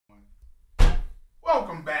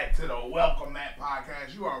welcome back to the Welcome Matt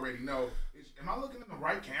podcast. You already know. Am I looking in the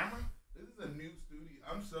right camera? This is a new studio.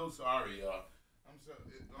 I'm so sorry, y'all.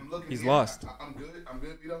 I'm looking. He's lost. I'm good. I'm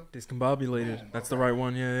good, Vito. Discombobulated. That's the right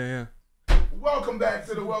one. Yeah. Welcome back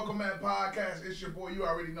to the Welcome Matt podcast. It's your boy. You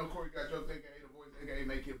already know Corey got your aka the voice, aka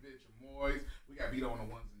make your bitch a moist. We got Vito on the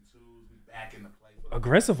ones and twos. We back in the play.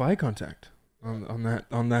 Aggressive eye contact on that.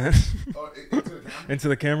 Oh, into the camera. Into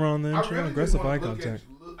the camera on the intro. Really aggressive eye contact.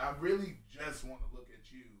 I really just want to look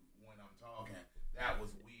at you when I'm talking. That was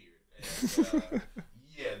weird. And,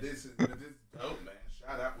 yeah, this is dope, man.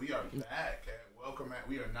 Shout out. We are back. Welcome, man.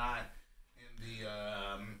 We are not in the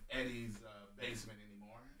Eddie's basement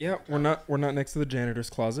anymore. Yeah, we're not next to the janitor's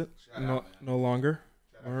closet. No longer.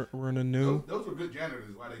 We're in a new. Those were good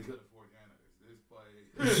janitors. Why they could afford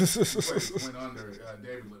janitors? This place went under.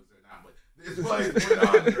 David lives there now, but this place went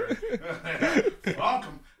under.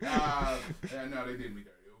 Welcome. No, they did me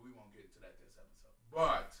dirty. We won't get into that this episode.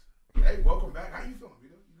 But hey, welcome back. How you feeling,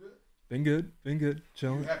 Vito? You good? Been good.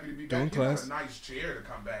 Chilling. You happy to be doing back? class. You got a nice chair to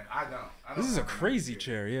come back. I don't. This is a crazy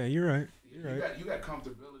chair. Yeah, you're right. You got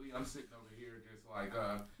comfortability. I'm sitting over here just like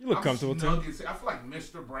you look comfortable too. I feel like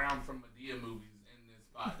Mr. Brown from Medea movies in this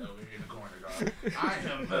spot over here in the corner, dog. I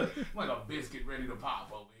am like a biscuit ready to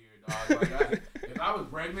pop over here, dog. Like if I was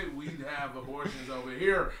pregnant, we'd have abortions over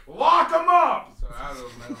here. Lock them up. So I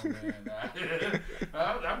don't know, man.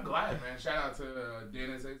 I'm glad, man. Shout out to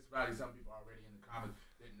Dennis. There's probably some people already in the comments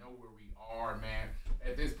that know where we are, man.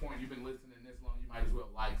 At this point, you've been listening this long. You might as well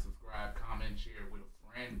like, subscribe, comment, share with a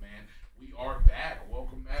friend, man. We are back.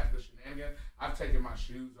 Welcome back to the shenanigans. I've taken my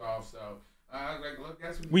shoes off, so look,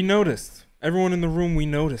 that's what we noticed. Everyone in the room, we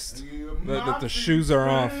noticed that the shoes are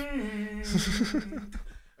off.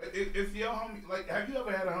 If your homie, like, have you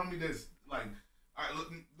ever had a homie that's like, all right,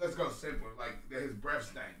 let's go simpler, like that his breath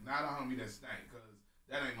stank, not a homie that stank, because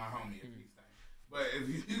that ain't my homie if he stank. But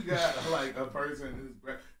if you got like a person whose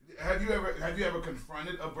breath, have you ever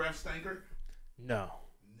confronted a breath stinker? No.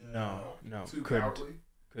 Too cowardly.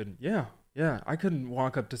 Couldn't. Yeah. I couldn't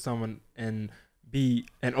walk up to someone and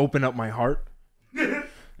open up my heart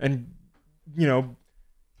and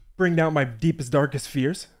bring down my deepest, darkest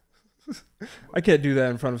fears. I can't do that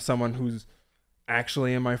in front of someone who's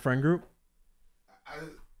actually in my friend group. Are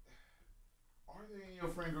they in your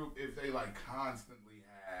friend group if they like constantly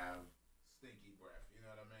have stinky breath? You know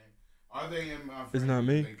what I mean? Are they in my friend it's not group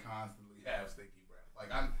me. if they constantly have stinky breath?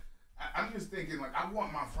 Like I'm just thinking like I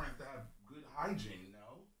want my friends to have good hygiene, no?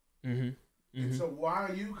 Mm-hmm. And so why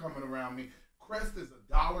are you coming around me? Crest is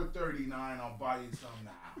 $1.39. I'll buy you some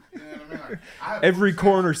now. You know what I mean? Like, I have every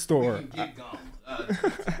corner store. We can get gum.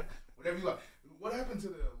 Whatever you like. What happened to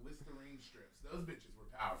the Listerine strips? Those bitches were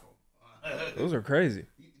powerful. Those are crazy.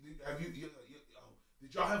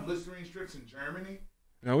 Did y'all have Listerine strips in Germany?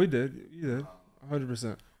 No, we did. You did.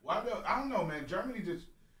 100%. Why? I don't know, man. Germany just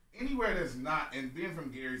anywhere that's not, and being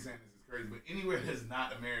from Gary saying this is crazy, but anywhere that's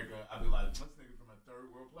not America, I'd be like, let's think from a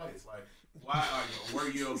third world place. Like, why are you? Were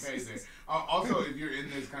you okay there? Also, if you're in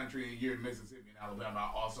this country and you're in Mississippi and Alabama,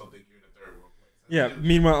 I also think you're in a third world place. Yeah.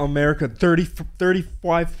 Meanwhile, America,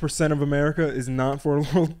 35% of America is not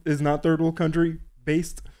third world country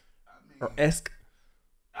based or esque.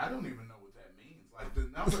 I don't even know what that means. Like the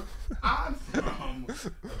number, I'm from a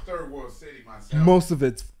third world city myself. Most of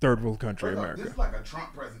it's third world country, America. This is like a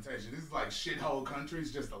Trump presentation. This is like shithole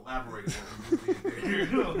countries just elaborating what we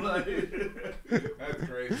just did there. That's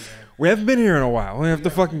crazy, man. We haven't been here in a while. We have to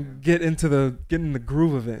fucking get in the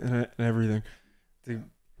groove of it and everything. I'm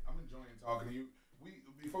enjoying talking to you.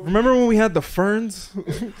 Remember when we had the ferns?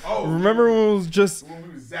 Remember when it was just when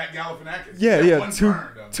we was Zach Galifianakis? Yeah.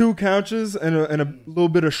 Two couches and a little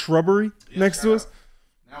bit of shrubbery next to us.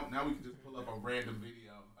 Now we can just pull up a random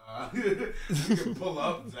video. We can pull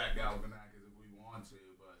up Zach Galifianakis if we want to,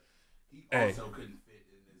 but he also couldn't fit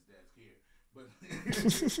in this desk here. But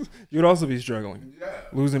you'd also be struggling. Yeah,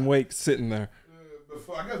 losing weight sitting there.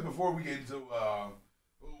 Before we get into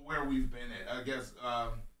where we've been at, I guess.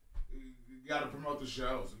 You gotta promote the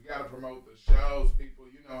shows. People.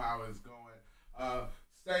 You know how it's going.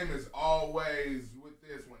 Same as always with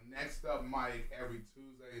this one. Next Up Mike every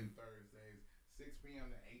Tuesday and Thursdays, 6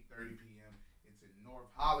 p.m. to 8:30 p.m. It's in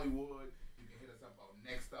North Hollywood. You can hit us up on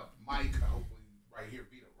Next Up Mike, hopefully right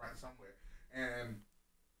here, Vito, right somewhere. And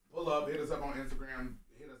pull up, hit us up on Instagram,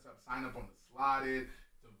 hit us up, sign up on the Slotted.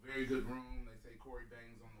 It's a very good room. They say Corey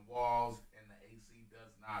bangs on the walls and the AC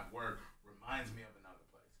does not work. Reminds me of another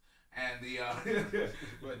place. And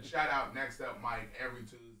but shout out Next Up Mike every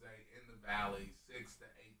Tuesday in the Valley, 6 to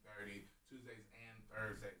 8:30, Tuesdays and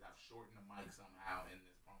Thursdays. I've shortened the mic somehow in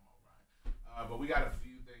this promo run. But we got a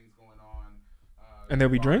few things going on. And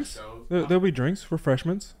there'll be drinks? There'll be drinks,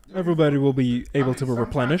 refreshments. Everybody will be able to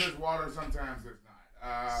replenish. Sometimes there's water, sometimes there's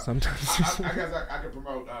not. Sometimes I guess I could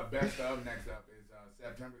promote Best Of. Next up is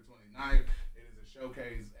September 29th. It is a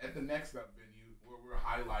showcase at the Next Up venue where we're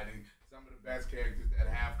highlighting some of the best characters that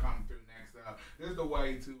have come through Next Up. This is the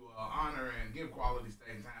way to honor and give quality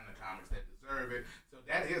stage time to comics that deserve it. So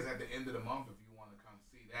that is at the end of the month if you want to come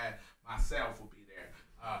see that. Myself will be there.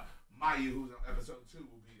 Maya, who's on episode 2,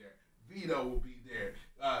 will be there. Vito will be there.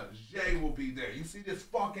 Jay will be there. You see this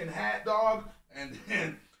fucking hat, dog? And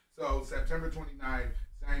then, so September 29th,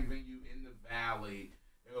 same venue in the Valley.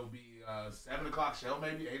 It'll be 7 o'clock show,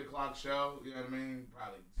 maybe 8 o'clock show. You know what I mean?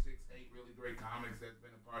 Probably 6, 8 really great comics that's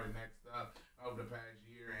been a part of Next Up over the past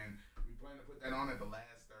year. And we plan to put that on at the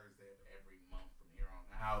last Thursday of every month from here on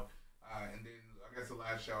out. And then I guess the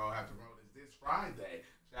last show I'll have to promote is this Friday.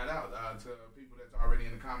 Shout out to people that's already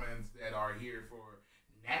in the comments that are here for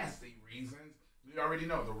nasty reasons. We already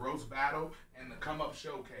know the roast battle and the come up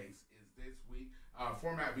showcase is this week.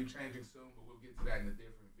 Format will be changing soon, but we'll get to that in a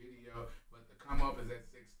different video. But the come up is at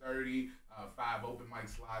 6:30. 5 open mic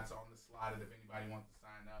slots on the slide if anybody wants to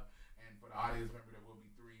sign up. And for the audience member, there will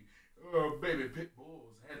be 3 baby pit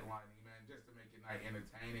bulls headlining, man, just to make your night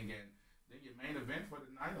entertaining. And then your main event for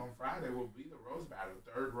the night on Friday will be the roast battle,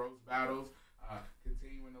 3rd roast battles.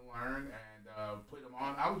 Continuing to learn and put them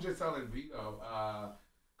on. I was just telling Vito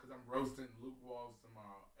because I'm roasting Luke Walls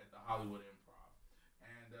tomorrow at the Hollywood Improv,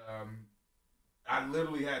 and I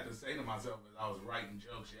literally had to say to myself as I was writing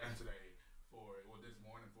jokes yesterday this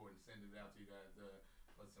morning for it and send it out to you guys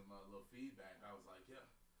for some little feedback. I was like, yeah,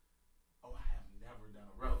 I have never done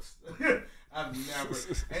a roast.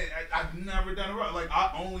 I've never done a roast. Like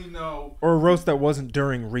I only know or a roast that wasn't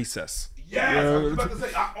during recess. Yes, I was about to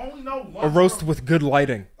say, I only know one. A roast with good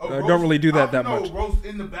lighting. I don't really do that much. A roast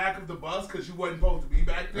in the back of the bus because you wasn't supposed to be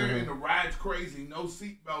back there, and the ride's crazy, no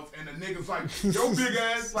seatbelts, and the nigga's like, yo, big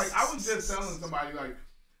ass. Like, I was just telling somebody,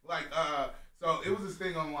 so it was this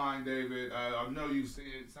thing online, David. I know you've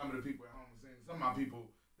seen some of the people at home have seen it. Some of my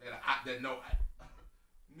people that know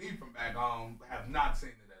me from back home have not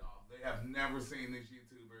seen it at all. They have never seen these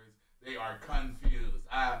YouTubers. They are confused.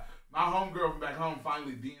 My homegirl from back home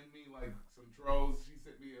finally DM'd me like some trolls. She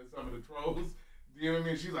sent me some of the trolls DM'd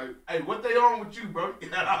me, and she's like, "Hey, what they on with you, bro?" I'm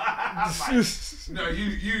like, "No,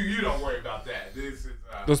 you don't worry about that. This is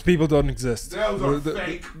those people don't exist. Those are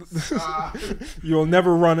fake. You'll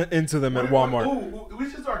never run into them at Walmart. We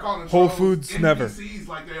should start calling Whole Foods NPCs never. NPCs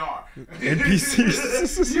like they are.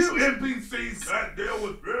 NPCs. You NPCs can't deal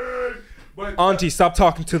with me. But Auntie, stop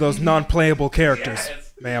talking to those non-playable characters,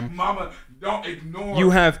 ma'am. Mama. Don't ignore. You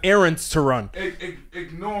have errands to run.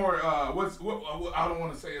 Ignore. What I don't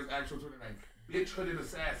want to say his actual Twitter name. Bitch hooded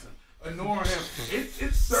assassin. Ignore him.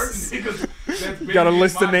 It's certain niggas that's been got a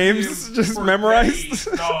list of names just memorized.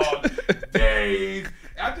 Days, dog. Days.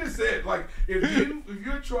 I just said, like, if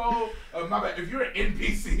you're a troll, my bad. If you're an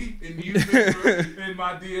NPC and you've been in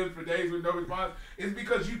my DMs for days with no response, it's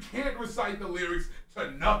because you can't recite the lyrics to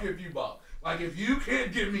Knuck If You Buck. Like, if you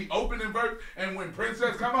can't give me opening verse and when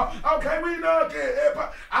Princess come out, okay, we know it.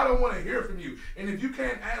 I don't want to hear from you. And if you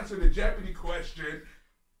can't answer the Jeopardy question,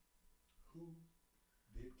 who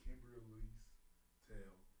did Kimberly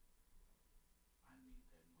tell I need that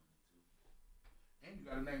money to? And you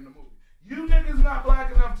got to name the movie. You niggas not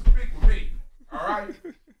black enough to speak with me. All right?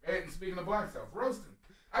 And speaking of black stuff, roasting.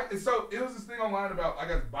 So it was this thing online about, I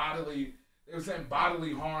guess, they were saying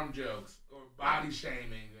bodily harm jokes or body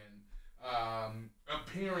shaming.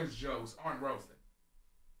 Appearance jokes aren't roasting.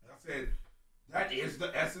 And I said that is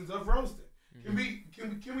the essence of roasting.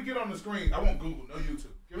 Mm-hmm. Can we get on the screen? I want Google, no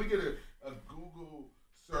YouTube. Can we get a Google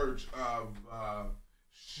search of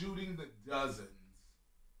shooting the dozens?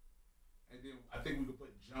 And then I think we could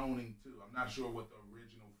put joning too. I'm not sure what the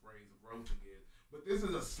original phrase of roasting is, but this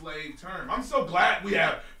is a slave term. I'm so glad we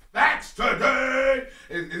have facts today.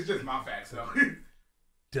 It's just my facts though.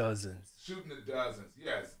 Dozens. Shooting the dozens,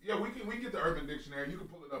 yes. Yeah, we can get the Urban Dictionary. You can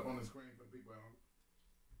pull it up on the screen for the people at home.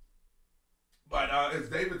 But as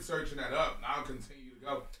David's searching that up, I'll continue to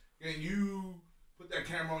go. Can you put that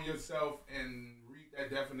camera on yourself and read that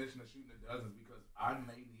definition of shooting the dozens? Because I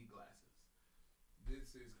may need glasses.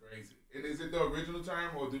 This is crazy. And is it the original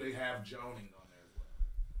term, or do they have joning on there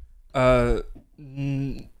as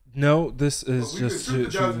well? No, this is just shooting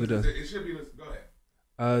the dozens. It should be this. Go ahead.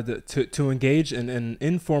 To engage in an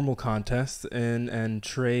informal contest and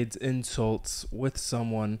trades insults with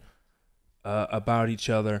someone about each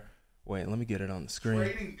other. Wait, let me get it on the screen.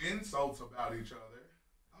 Trading insults about each other.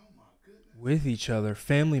 Oh my goodness. With each other,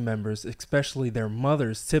 family members, especially their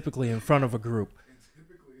mothers, typically in front of a group.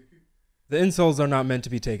 The insults are not meant to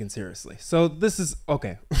be taken seriously. So this is,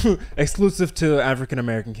 okay, exclusive to African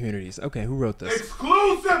American communities. Okay, who wrote this?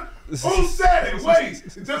 Exclusive? Who said it? Wait,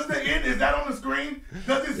 just the end, is that on the screen?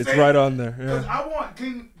 Does it say it's right on there. Because Yeah. I want,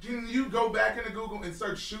 can you go back into Google and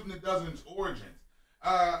search Shooting the Dozen's origins?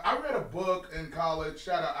 I read a book in college.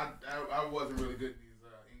 Shout out, I wasn't really good in these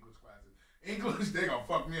English classes. English, they gonna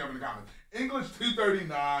fuck me up in the comments. English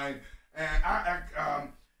 239, and I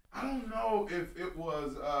don't know if it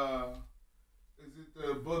was, is it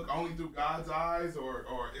the book Only Through God's Eyes, or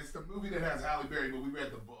it's the movie that has Halle Berry, but we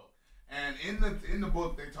read the book. And in the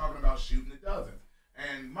book, they're talking about shooting the dozens.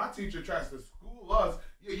 And my teacher tries to school us.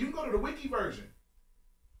 Yeah, you can go to the wiki version.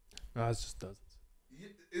 No, it's just dozens.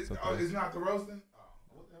 It's not the roasting? Oh,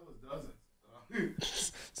 what the hell is dozens?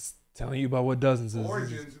 Just telling you about what dozens is.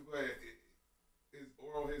 Origins, but is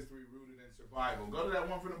oral history rooted in survival. Go to that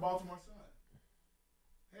one from the Baltimore Sun.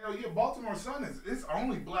 Hell yeah, Baltimore Sun it's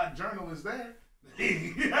only black journalists there.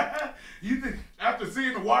 You think after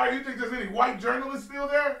seeing The Wire, you think there's any white journalists still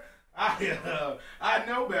there? I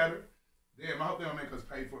know better. Damn, I hope they don't make us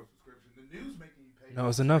pay for a subscription. The news making you pay. No,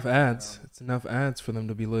 it's enough ads. It's enough ads for them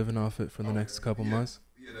to be living off it for the next couple months.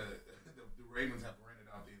 Yeah, the Ravens have rented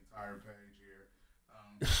out the entire page here.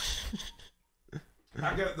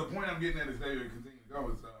 I guess the point I'm getting at is they continue to go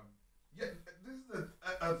is yeah, this is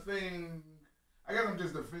a thing. I guess I'm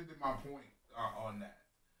just defending my point on that.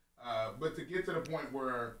 But to get to the point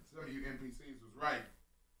where some of you NPCs was right,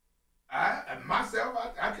 I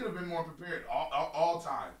could have been more prepared all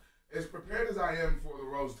time. As prepared as I am for the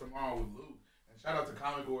roast tomorrow with Luke. And shout out to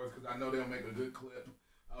Comic Boards because I know they'll make a good clip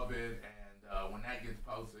of it. And when that gets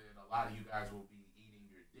posted, a lot of you guys will be eating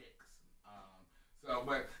your dicks.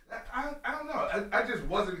 But I don't know. I just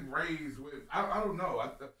wasn't raised with, I don't know.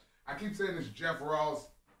 I keep saying this Jeff Ross,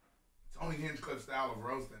 Tony Hinchcliffe style of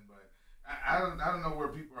roasting, but I don't know where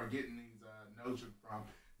people are getting these notions from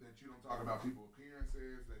that you don't talk about people's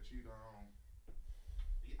appearances, that you don't.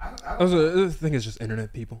 I think it's just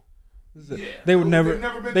internet people. Yeah,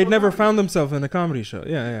 They'd never found themselves in a comedy show.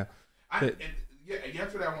 Yeah.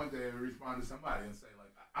 Yesterday I went there and responded to somebody and say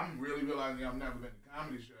like, I'm really realizing I've never been to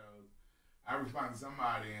comedy shows. I responded to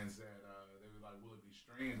somebody and said they were like, will it be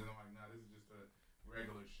streamed? And I'm like, no, this is just a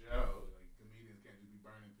regular show. Like comedians can't just be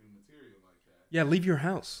burning through material like that. Yeah, leave your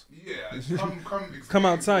house. Yeah, come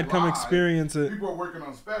outside, come experience it. People are working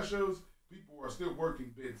on specials. People are still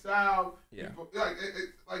working bits out. Yeah, people, this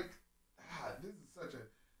is such a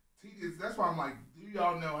tedious. That's why I'm like, do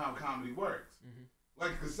y'all know how comedy works? Mm-hmm.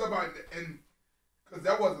 Like, cause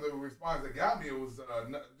that wasn't the response that got me. It was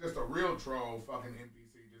just a real troll fucking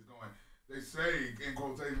NPC just going. They say in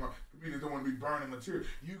quotation marks, comedians don't want to be burning material.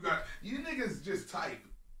 You niggas just type.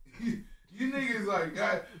 you niggas like.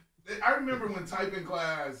 I remember when typing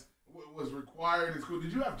class was required in school.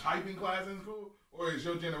 Did you have typing class in school, or is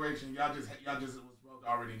your generation y'all just was supposed to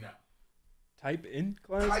already know? Type in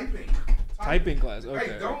class. Typing class.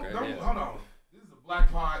 Okay. Hey, don't hold on. This is a black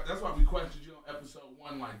pod. That's why we questioned you on episode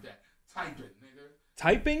 1 like that. Typing, nigga.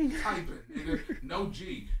 Typing, nigga. No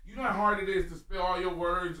G. You know how hard it is to spell all your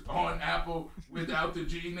words on Apple without the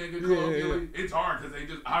G, nigga. Yeah. It's hard because they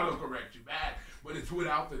just autocorrect you back, but it's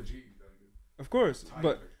without the G. Nigga. Of course,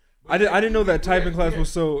 but I didn't know that typing class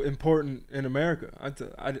was so important in America.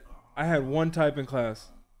 I had one typing class,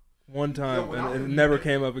 one time, and it never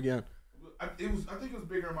came up again. I think it was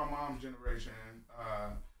bigger in my mom's generation,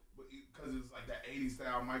 because it was like that 80s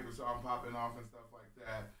style Microsoft popping off and stuff like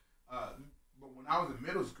that. But when I was in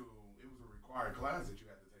middle school, it was a required class that you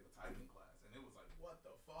had to take a typing class, and it was like, what the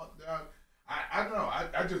fuck, dog? I don't know.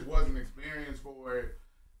 I just wasn't experienced for it.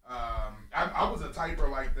 I was a typer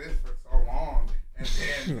like this for so long, and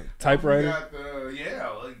then typewriter.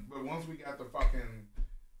 But once we got the fucking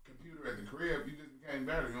computer at the crib, you just became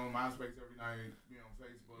better. You know, MySpace every night.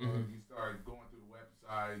 Facebook, you start going through the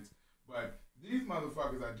websites, but these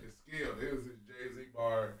motherfuckers I just skilled. It was this Jay-Z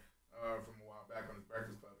bar from a while back on his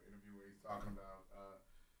Breakfast Club interview where he's talking about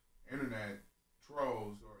internet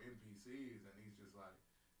trolls or NPCs, and he's just like,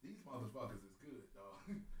 these motherfuckers is good, dog.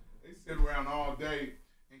 They sit around all day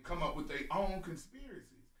and come up with their own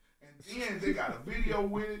conspiracies, and then they got a video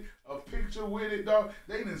with it, a picture with it, dog.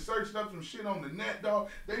 They done searched up some shit on the net, dog.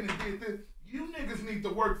 They done did this. You niggas need to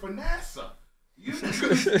work for NASA. You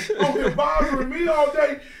niggas on here bothering me all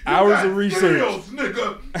day. Hours of research. Skills,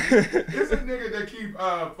 nigga. It's a nigga that keep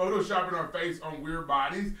photoshopping our face on weird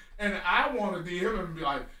bodies, and I want to DM him and be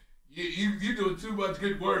like, you doing too much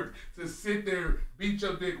good work to sit there, beat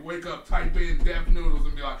your dick, wake up, type in deaf noodles,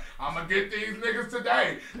 and be like, I'm gonna get these niggas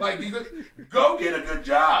today. Like, go get a good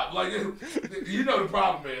job. Like, you know the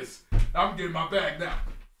problem is, I'm getting my bag now.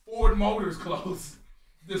 Ford Motors closed.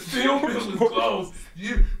 The steel mill is closed.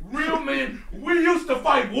 You real men, we used to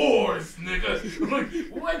fight wars, nigga. Like,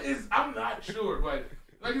 what is? I'm not sure, but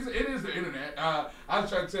like I said, it is the internet. I was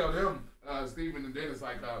trying to tell them, Steven and Dennis,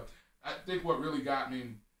 like, I think what really got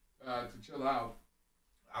me to chill out.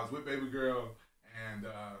 I was with baby girl, and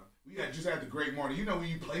we just had the great morning. You know when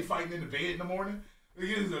you play fighting in the bed in the morning? It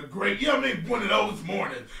is a great, you know what I mean? One of those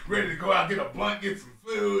mornings, ready to go out, get a blunt, get some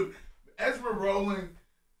food. As we're rolling,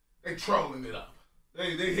 they trolling it up.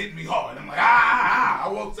 They hitting me hard. I'm like, I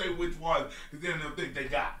won't say which one, because then they'll think they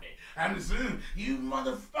got me. I'm just saying, you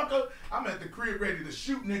motherfucker. I'm at the crib ready to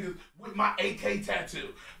shoot niggas with my AK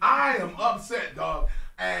tattoo. I am upset, dog.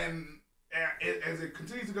 And as it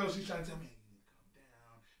continues to go, she's trying to tell me, hey, you need to calm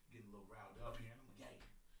down, get a little riled up here. And I'm like, hey,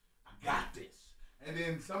 I got this. And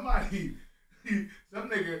then somebody, some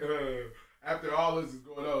nigga, after all this is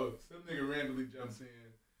going on, some nigga randomly jumps in.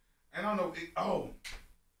 And I don't know,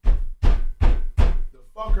 the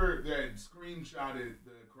fucker that screenshotted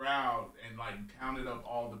the crowd and like counted up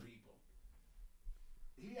all the people.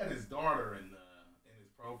 He had his daughter in his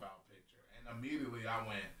profile picture, and immediately I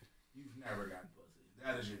went, "You've never gotten pussy.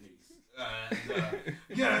 That is your niece."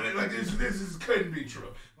 Yeah, like this couldn't be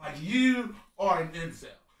true. Like you are an incel.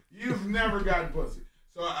 You've never gotten pussy.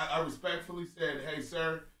 So I respectfully said, "Hey,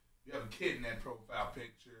 sir, you have a kid in that profile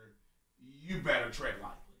picture. You better tread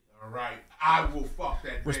lightly. All right, I will fuck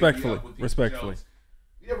that baby up with these respectfully." jokes."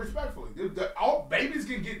 Yeah, respectfully. All babies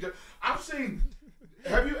can get. I've seen.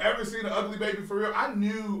 Have you ever seen an ugly baby for real? I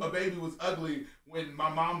knew a baby was ugly when my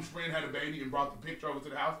mom's friend had a baby and brought the picture over to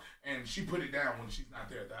the house, and she put it down when she's not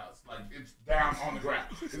there at the house. Like it's down on the ground.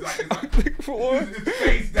 It's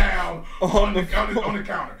face down on the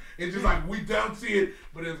counter. It's just like we don't see it.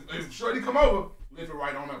 But if Shorty come over, lift it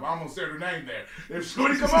right on up. I almost said her name there. If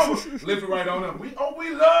Shorty come over, lift it right on up. We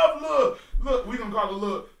love look. We gonna call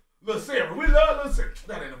her Little Sarah. We love Little Sarah.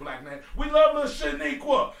 That ain't a black name. We love Little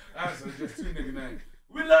Shaniqua. That's just two nigga names.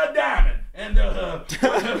 We love Diamond. And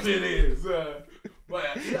whatever it is.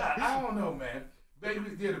 But yeah, I don't know, man. The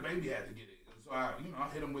baby had to get it. So I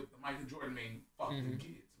hit him with the Michael Jordan meme, fuck them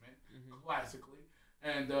kids, man. Classically.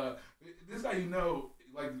 And this is how you know,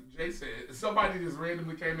 like Jay said, somebody just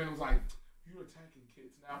randomly came in and was like, "You're attacking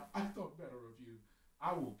kids now. I thought better of you.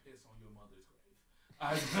 I will piss on your mother's grave."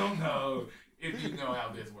 I don't know if you know how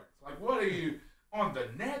this works. Like, what are you, on the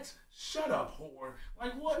net? Shut up, whore.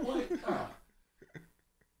 Like, what?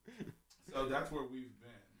 So that's where we've been,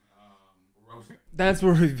 roasting. That's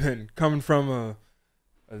where we've been, coming from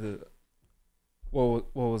what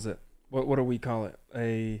was it? What do we call it?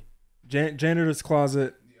 A janitor's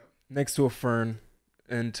closet next to a fern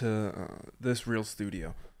into this real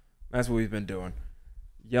studio. That's what we've been doing.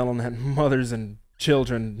 Yelling at mothers and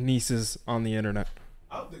children, nieces on the internet.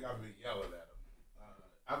 I don't think I've been yelling at them.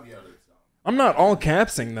 I've yelled at some. I'm not all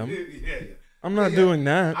capsing them. Yeah. I'm not doing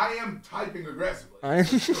that. I am typing aggressively.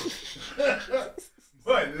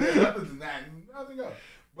 But other than that, nothing else.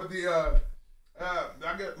 But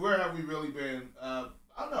I guess, where have we really been? I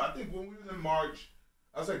don't know. I think when we was in March,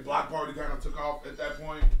 I'd say Block Party kind of took off at that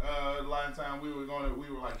point. A lot of time we were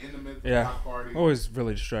like in the midst of Block Party. Always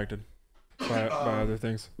really distracted by other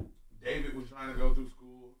things. David was trying to go through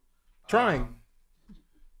school.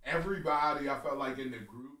 Everybody, I felt like in the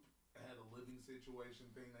group had a living situation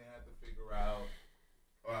thing they had to figure out.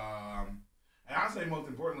 And I'll say most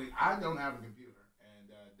importantly, I don't have a computer, and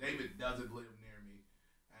David doesn't live near me,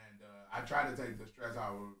 and I tried to take the stress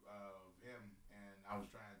out of him, and I was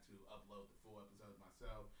trying to upload the full episodes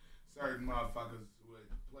myself. Certain motherfuckers would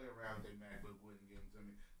play around with their MacBook, wouldn't give them to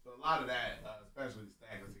me. So a lot of that, especially the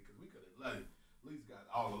stagnancy, because we could have at least got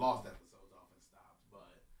all the lost episodes off and stopped, but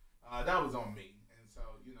that was on me. And so,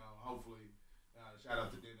 hopefully, shout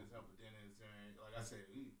out to Dennis, help with Dennis, and like I said,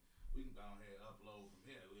 we can go ahead and upload from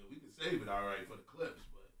here. We can save it all right for the clips,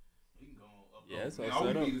 but we can go upload. Yeah, so all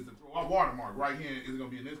we need is to throw our watermark right here. Is it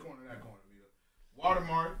going to be in this corner or that corner?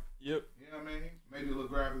 Watermark. Yep. You know what I mean? Maybe a little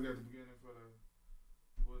graphic at the beginning for the,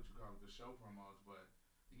 what you call it, the show promos. But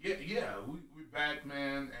yeah, we back,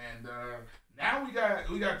 man. And now we got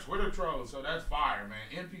Twitter trolls, so that's fire, man.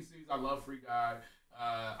 NPCs, I love Free Guy.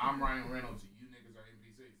 I'm Ryan Reynolds. You niggas are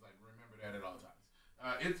NPCs. Like, remember that at all times.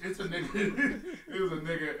 It's a nigga. It was a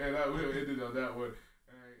nigga, and we'll end it on that one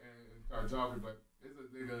and start talking. But it's a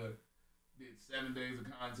nigga did 7 days of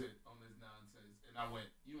content on this nonsense, and I went,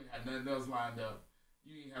 you ain't had nothing else lined up.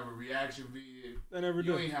 You ain't have a reaction vid.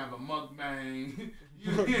 You ain't have a mukbang.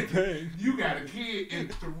 You got a kid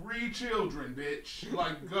and 3 children, bitch.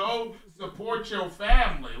 Like, go support your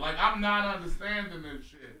family. Like, I'm not understanding this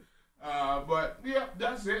shit. But yeah,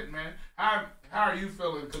 that's it, man. How are you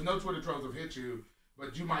feeling? Because no Twitter trolls have hit you.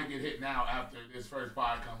 But you might get hit now after this first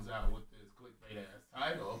pod comes out with this clickbait ass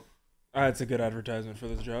title. It's a good advertisement for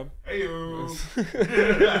this job. Hey-o.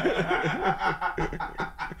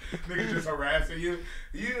 Nigga just harassing you.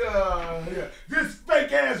 Yeah. This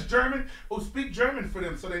fake ass German. Oh, speak German for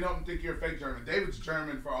them so they don't think you're fake German. David's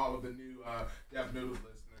German for all of the new Deaf Noodles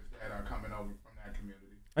listeners that are coming over from that community.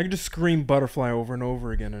 I can just scream butterfly over and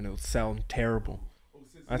over again and it'll sound terrible.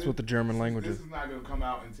 That's what the German language is. This is not going to come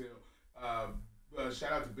out until...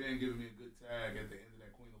 shout out to Ben giving me a good tag at the end of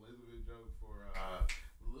that Queen Elizabeth joke for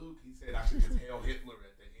Luke. He said I should just hail Hitler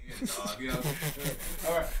at the end, dog. You know?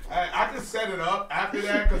 All right. I just set it up after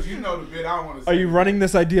that because you know the bit I don't want to say. Are you running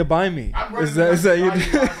this idea by me? I'm running this idea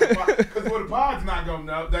because what the pod's not going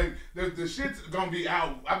to know. The shit's going to be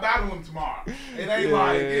out. I battle them tomorrow. It ain't it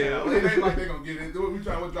ain't like they're going to get it. We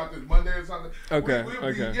trying to drop this Monday or something.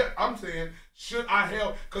 Okay. Yeah, I'm saying, should I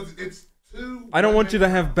hail? Because it's I don't want you to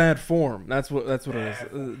have bad form. That's what it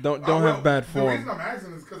is. Don't have bad form. The reason I'm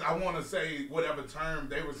asking is because I want to say whatever term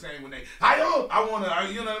they were saying when they I want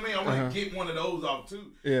to, you know what I mean? I want to get one of those off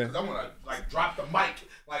too. Yeah. Because I want to like drop the mic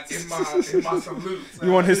like in my salute. So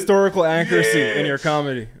you want historical accuracy in your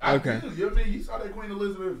comedy. Okay. You know what I mean? You saw that Queen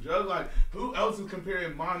Elizabeth joke. Like who else is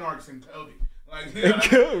comparing monarchs and Kobe? Like you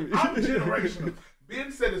know I'm generational. Ben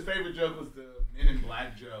said his favorite joke was the Men in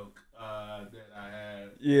Black joke. That I had.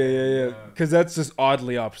 Yeah. Because that's just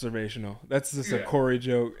oddly observational. That's just a Corey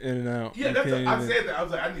joke in and out. Yeah, I said that. I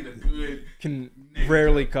was like, I need a good. Can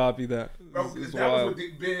rarely copy that. Bro, that was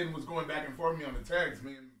what Ben was going back and forth with me on the text.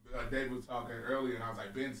 Me and Dave was talking earlier, and I was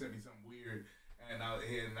like, Ben sent me something weird, and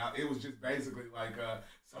it was just basically like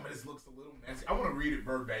some of this looks a little messy. I want to read it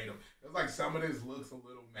verbatim. It was like some of this looks a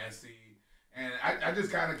little messy, and I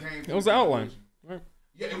just kind of came. It was outlined. Right.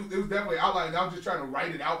 Yeah, it was definitely outlined. I was just trying to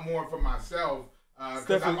write it out more for myself. It's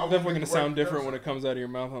definitely going to sound different when it comes out of your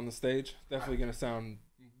mouth on the stage. Definitely going to sound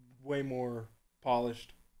way more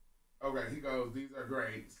polished. Okay, he goes, these are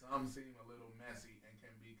great. Some seem a little messy and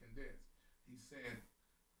can be condensed. He said,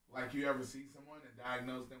 like you ever see someone and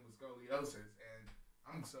diagnose them with scoliosis, and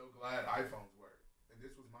I'm so glad iPhones work. And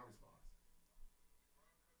this was my response.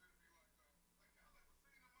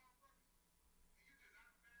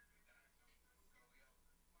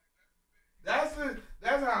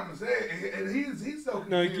 That's how I'm gonna say it. And he's so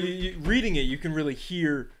confused. No, reading it, you can really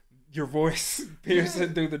hear your voice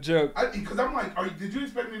piercing through the joke. Because I'm like, did you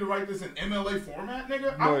expect me to write this in MLA format,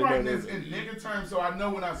 nigga? I'm writing this in nigga terms, so I know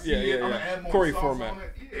when I see it, I'm gonna add more Corey sauce format. on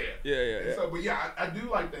it. Yeah. So, but yeah, I do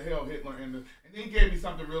like the Hail Hitler and then he gave me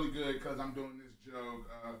something really good because I'm doing this joke.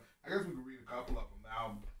 I guess we can read a couple of them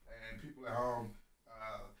now, and people at home,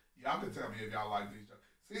 y'all can tell me if y'all like these jokes.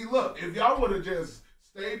 See, look, if y'all would have just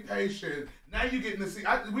stay patient. Now you're getting to see.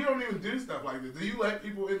 We don't even do stuff like this. Do you let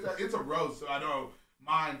people inside? It's a roast, so I don't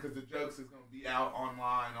mind because the jokes is going to be out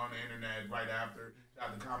online on the internet right after. Shout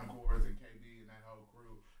out to Common Cores and KB and that whole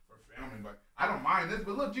crew for filming. But I don't mind this.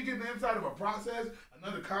 But look, you get the inside of a process.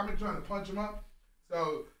 Another comic trying to punch him up.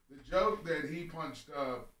 So the joke that he punched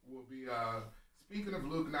up will be, speaking of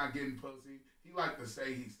Luke not getting pussy, he liked to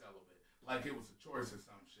say he's celibate. Like it was a choice or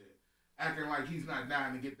some shit. Acting like he's not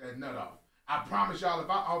dying to get that nut off. I promise y'all, if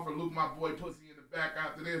I offer Luke my boy pussy in the back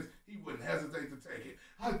after this, he wouldn't hesitate to take it.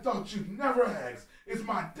 I thought you'd never ask. It's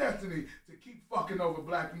my destiny to keep fucking over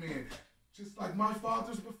black men, just like my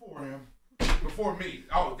fathers before him. Before me.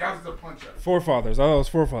 Oh, that was the punch up. Forefathers. Oh, it was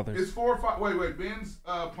forefathers. It's Wait. Ben's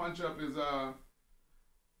punch up is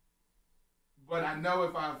But I know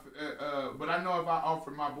if I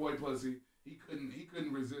offered my boy pussy, he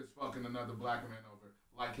couldn't resist fucking another black man over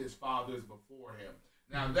like his fathers before him.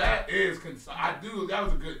 Now that is that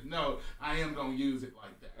was a good note. I am gonna use it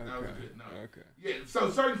like that. That was a good note. Okay. Yeah.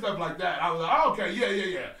 So certain stuff like that, I was like, oh, okay,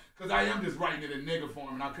 yeah. Because I am just writing it in nigga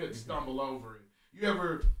form, and I couldn't stumble over it. You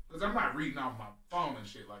ever? Because I'm not reading off my phone and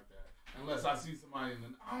shit like that, unless I see somebody.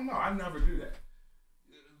 I don't know. I never do that.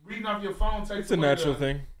 Reading off your phone takes. It's a natural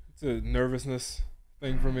thing. It's a nervousness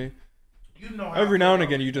thing for me. You know. Every now and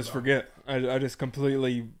again, you just forget. I just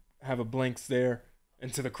completely have a blank stare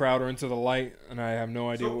into the crowd or into the light, and I have no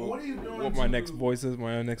idea what my next voice is,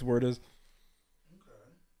 my next word is. Okay.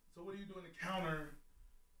 So what are you doing to counter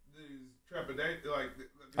these trepidation?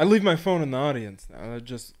 I leave my phone in the audience now. I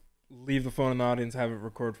just leave the phone in the audience, have it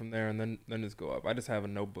record from there, and then just go up. I just have a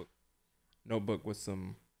notebook with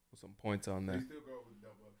some points on there. You still go with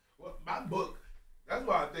notebook. Well, my book. That's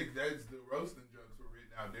why I think that's the roasting jokes were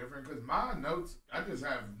written out different. Because my notes, I just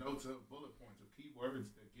have notes of bullet points of keywords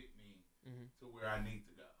that get me to where I need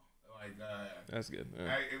to go. Like that's good.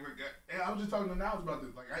 I was just talking to Niles about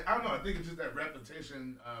this. Like I don't know. I think it's just that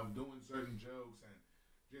repetition of doing certain jokes and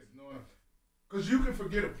just knowing. Because you can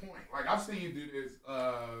forget a point. Like, I've seen you do this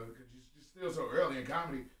because you're still so early in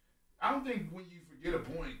comedy. I don't think when you forget a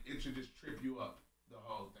point, it should just trip you up, the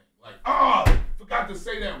whole thing. Like, forgot to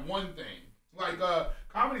say that one thing. Like,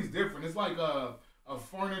 comedy's different. It's like a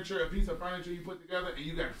piece of furniture you put together and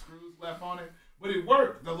you got screws left on it. But it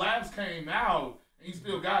worked. The laughs came out and you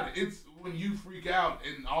still got it. It's when you freak out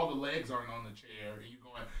and all the legs aren't on the chair and you're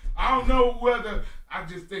going, I don't know whether, I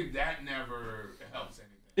just think that never helps anything.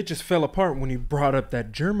 It just fell apart when you brought up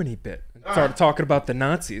that Germany bit and started talking about the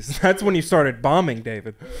Nazis. That's when you started bombing,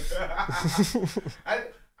 David. I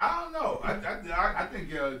don't know. I think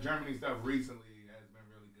Germany stuff recently has been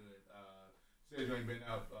really good. Said you ain't been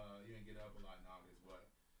up, you ain't get up a lot in August, but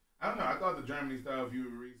I don't know. I thought the Germany stuff you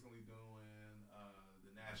were recently doing,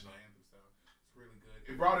 the national anthem stuff, it's really good.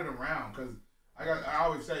 It brought it around because I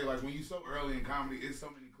always say, like, when you're so early in comedy, it's so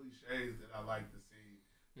many cliches that I like to see.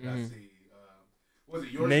 That I see. Was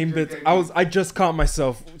it your name bits? I just caught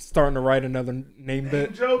myself starting to write another name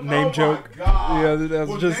bit. Joke? Name joke. My God. Yeah, that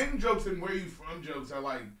was just name jokes and where you from jokes are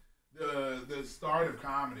like the start of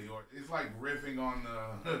comedy, or it's like riffing on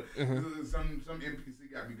the some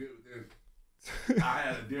NPC got me good with this. I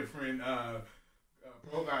had a different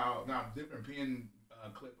profile, different pin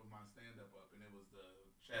clip of my stand up, and it was the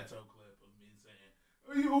Chateau clip of me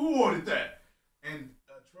saying, "Who ordered that?" And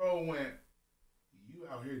a troll went, "You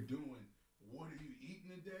out here doing? What are you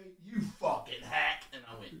eating today? You fucking hack!" And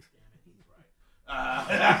I went, "Damn it, he's right."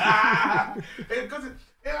 Because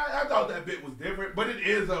I thought that bit was different, but it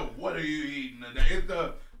is a "What are you eating today?"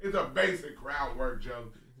 It's a basic crowd work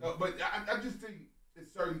joke. So, but I just think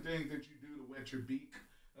it's certain things that you do to wet your beak,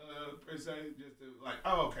 per se, just to like,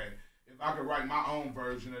 oh, okay, if I could write my own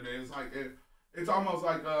version of this, like it's almost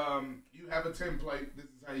like you have a template. This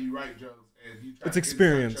is how you write jokes, and you try it's to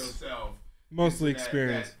experience, yourself mostly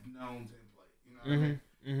experience. That known template. You know what I mean?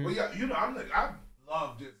 Mm-hmm. Well, yeah, you know, I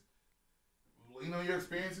love just lean on your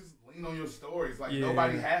experiences, lean on your stories. Like,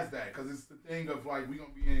 nobody has that, because it's the thing of, like, we're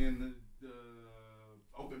going to be in the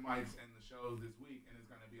open mics and the shows this week, and it's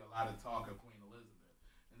going to be a lot of talk of Queen Elizabeth.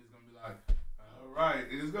 And it's going to be like, all right.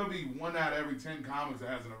 And it's going to be 1 out of every 10 comics that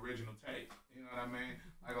has an original take. You know what I mean?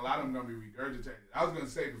 Like, a lot of them going to be regurgitated. I was going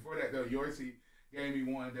to say, before that, though, Yorsey gave me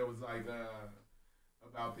one that was, like,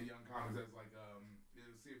 about the young comics that's like,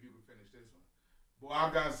 see if you can finish this one. Boy,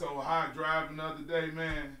 I got so hot driving the other day,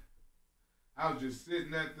 man. I was just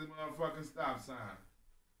sitting at the motherfucking stop sign.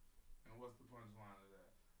 And what's the punchline of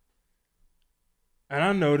that? And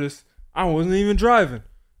I noticed I wasn't even driving.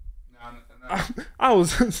 No. I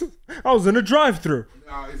was in a drive-through.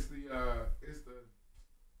 No, it's the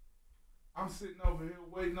I'm sitting over here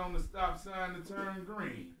waiting on the stop sign to turn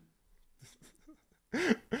green.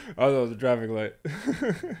 I thought it was a traffic light.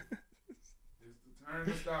 Turn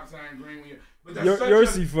the stop sign green when you. But that's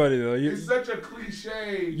Yorsey funny though. It's such a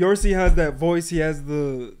cliche. Yorsey has that voice. He has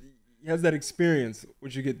that experience,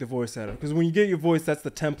 which you get the voice out of. Because when you get your voice, that's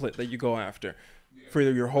the template that you go after for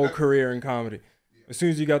your whole career in comedy. Yeah. As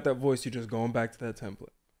soon as you got that voice, you're just going back to that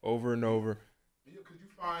template over and over. Yeah, because you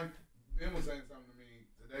find Ben was saying something to me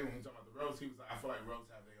today when we were talking about the roast. He was like, I feel like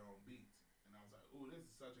roasts have their own beats, and I was like, ooh, this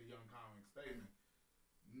is such a young comic statement.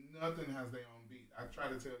 Nothing has their own beat. I try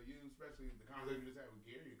to tell you, especially the conversation we just had with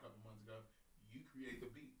Gary a couple months ago, you create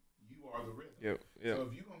the beat. You are the rhythm. Yep. So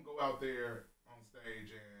if you're going to go out there on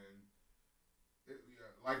stage and,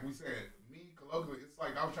 like we said, me colloquially, it's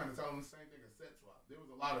like I was trying to tell them the same thing as Set Swap. There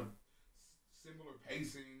was a lot of similar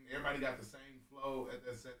pacing. Everybody got the same flow at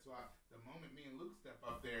that Set Swap. The moment me and Luke step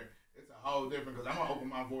up there, it's a whole different, because I'm going to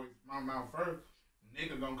open my mouth first.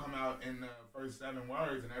 Nigga going to come out in the first 7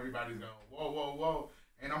 words and everybody's going, whoa, whoa, whoa.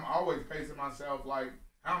 And I'm always pacing myself like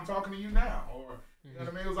how I'm talking to you now. Or, you know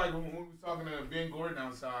what I mean? It was like when we was talking to Ben Gordon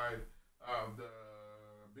outside of the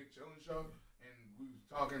Big Chillin' Show, and we was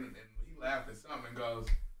talking, and he laughed at something and goes,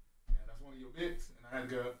 "Man, that's one of your bits." And I had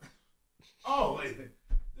to go, "Oh, wait,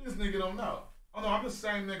 this nigga don't know. Oh, no, I'm the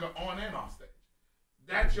same nigga on and off stage.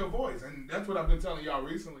 That's your voice." And that's what I've been telling y'all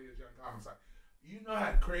recently as young comics. Like, you know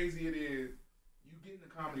how crazy it is. You get into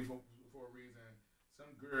comedy for a reason.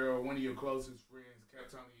 Some girl, one of your closest friends,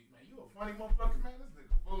 kept telling you, "Man, you a funny motherfucker, man. This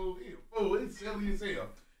nigga fool. He a fool. It's silly as hell."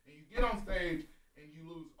 And you get on stage and you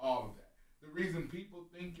lose all of that. The reason people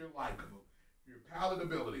think you're likable, your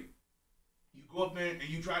palatability. You go up there and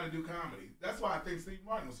you try to do comedy. That's why I think Steve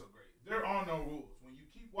Martin was so great. There are no rules. When you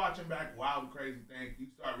keep watching back Wild and Crazy Things, you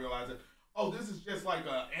start realizing, oh, this is just like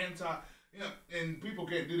a and people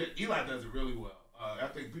can't do that. Eli does it really well. I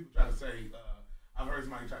think people try to say, I've heard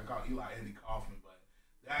somebody try to call Eli Andy Kaufman, but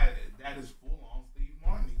that is full on Steve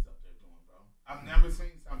Martin he's up there doing, bro. I've never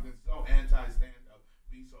seen something so anti-stand-up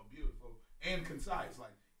be so beautiful and concise.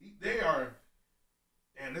 Like, they are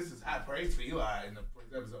and this is high praise for Eli in the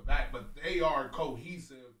first episode back, but they are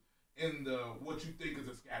cohesive in the what you think is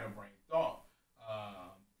a scatterbrained thought.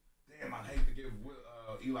 Damn, I hate to give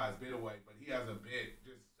Eli's bit away, but he has a bit,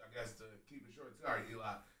 just I guess to keep it short. Sorry,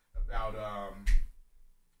 Eli, about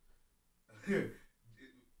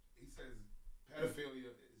he says pedophilia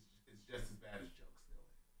is just as bad as joke stealing.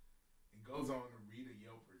 He goes on to read a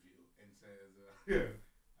Yelp review and says,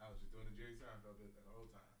 I was just doing the Jerry Seinfeld bit that whole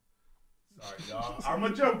time. Sorry, y'all. I'm a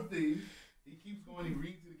joke thief. He keeps going. He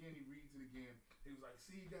reads it again. He reads it again. He was like,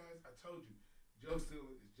 see, guys, I told you. Joke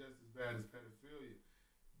stealing is just as bad as pedophilia.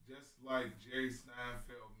 Just like Jerry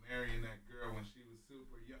Seinfeld marrying that girl when she was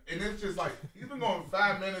super young. And it's just like, he's been going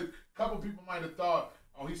 5 minutes. A couple people might have thought,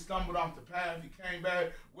 oh, he stumbled off the path. He came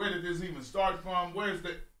back. Where did this even start from? Where's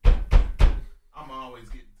the... I'm always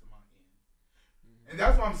getting to my end. And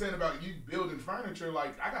that's what I'm saying about you building furniture.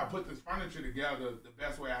 Like, I got to put this furniture together the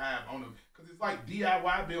best way I have on them. Because it's like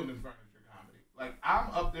DIY building furniture comedy. Like, I'm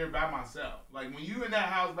up there by myself. Like, when you in that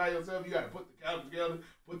house by yourself, you got to put the couch together,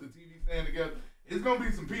 put the TV stand together. It's going to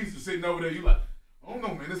be some pieces sitting over there. You like, I don't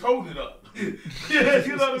know, man. It's holding it up. Yeah,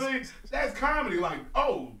 you know what I mean? That's comedy. Like,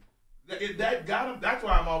 oh, that got him. That's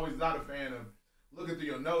why I'm always not a fan of looking through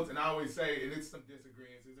your notes. And I always say, and it's some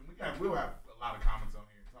disagreements. And we'll have a lot of comments on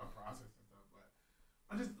here and talk process and stuff. But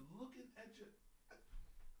I'm just looking at you.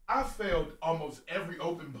 I failed almost every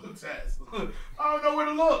open book test. I don't know where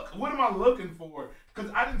to look. What am I looking for?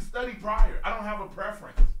 Because I didn't study prior. I don't have a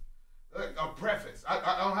preference. A preface.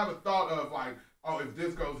 I don't have a thought of like, oh, if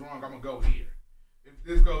this goes wrong, I'm going to go here. If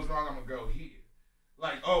this goes wrong, I'm going to go here.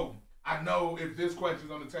 Like, oh, I know if this question's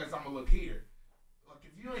on the test, I'm going to look here. Like,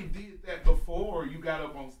 if you ain't did that before you got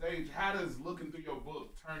up on stage, how does looking through your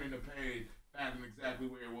book, turning the page, finding exactly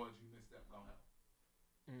where it was you missed up going to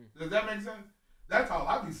help? Does that make sense? That's all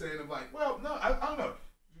I be saying. I'm like, well, no, I don't know.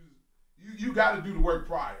 You got to do the work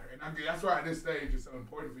prior. And that's why at this stage it's so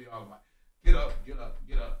important for y'all. Like, get up, get up,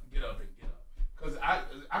 get up, get up, and get up. Because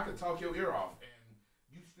I could talk your ear off, and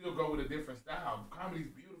you still go with a different style. Comedy's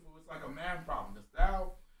beautiful. It's like a math problem. The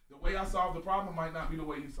style, the way I solve the problem might not be the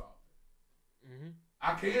way you solve it. Mm-hmm.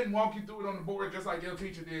 I can walk you through it on the board just like your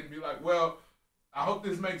teacher did and be like, well, I hope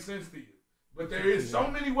this makes sense to you. But there is so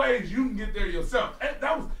many ways you can get there yourself.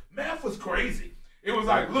 Math was crazy. It was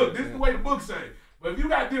like, look, this is the way the book say. But if you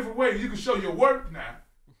got different ways, you can show your work now.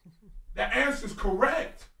 The answer's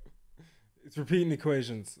correct. It's repeating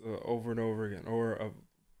equations over and over again, or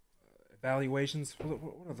evaluations. What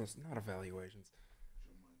are those? Not evaluations.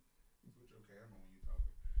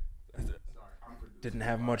 Didn't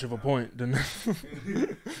have much of a point, didn't it?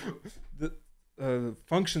 The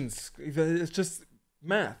functions. It's just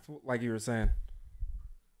math, like you were saying.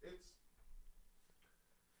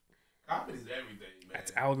 Comedy's everything, man.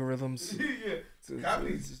 That's algorithms. Yeah,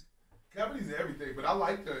 comedy's everything, but I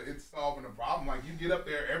like it's solving a problem. Like, you get up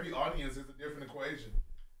there, every audience is a different equation.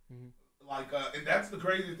 Mm-hmm. Like, and that's the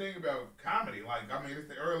crazy thing about comedy. Like, I mean, it's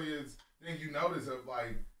the earliest thing you notice of,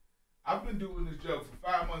 like, I've been doing this joke for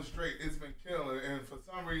 5 months straight. It's been killing, and for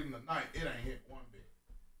some reason tonight, it ain't hit one bit.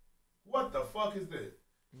 What the fuck is this?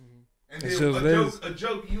 Mm-hmm. And then a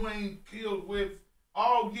joke you ain't killed with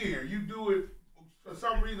all year. You do it for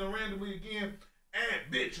some reason randomly again,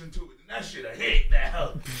 and bitch into it, and that shit a hit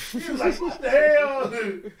now. He was like, what the hell?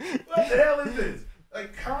 What the hell is this?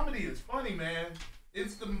 Like, comedy is funny, man. And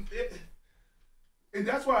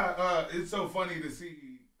that's why it's so funny to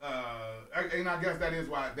see, and I guess that is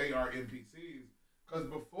why they are NPCs. Because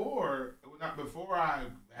before I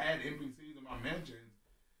had NPCs in my mentions,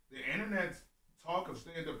 the internet's talk of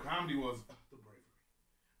stand-up comedy was the bravery.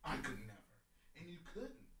 I could never. And you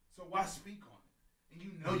couldn't. So why speak on it? And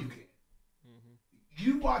you know you can't. Mm-hmm.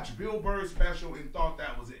 You watched Bill Burr's special and thought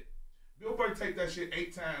that was it. Bill Burr take that shit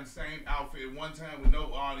 8 times, same outfit, 1 time with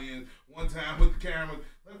no audience, 1 time with the camera.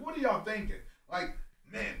 Like, what are y'all thinking? Like,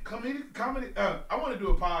 man, comedy. I want to do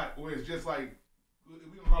a pod where it's just like, we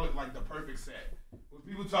can call it like the perfect set. Where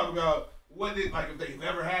people talk about if they've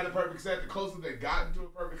ever had a perfect set, the closest they've gotten to a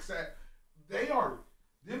perfect set.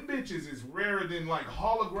 Them bitches is rarer than like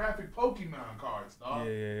holographic Pokemon cards, dog.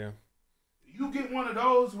 Yeah. You get one of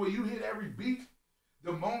those where you hit every beat,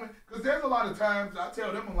 the moment, because there's a lot of times I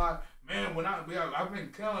tell them a lot, man, when I've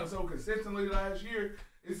been killing so consistently last year,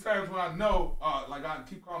 it's times when I know, like I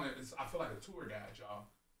keep calling it, I feel like a tour guide, y'all.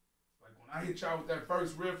 Like when I hit y'all with that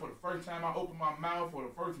first riff, for the first time I open my mouth, or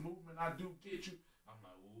the first movement I do get you, I'm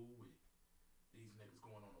like, ooh, these niggas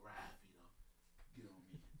going on a ride, get on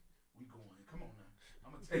me. We going, come on now.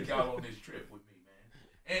 I'm going to take y'all on this trip with me, man.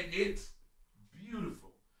 And it's beautiful.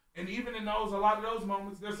 And even in a lot of those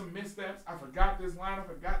moments, there's some missteps. I forgot this line. I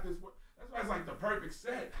forgot this word. That's why it's like the perfect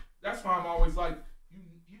set. That's why I'm always like,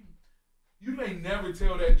 you may never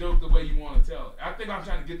tell that joke the way you want to tell it. I think I'm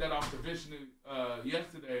trying to get that off the Vishnu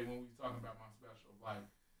yesterday when we was talking about my special, like,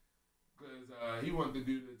 because he wanted to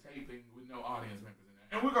do the taping with no audience members in there,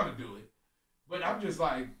 and we're gonna do it. But I'm just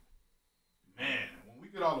like, man, when we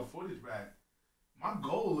get all the footage back, my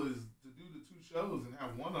goal is to do the 2 shows and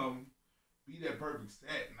have one of them be that perfect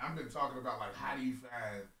set. And I've been talking about, like, how do you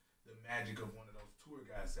find the magic of one of those tour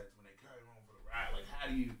guide sets when they carry on for the ride? Like, how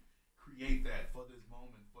do you create that for this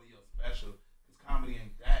moment, for your special? Because comedy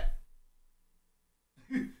ain't that.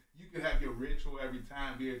 You could have your ritual every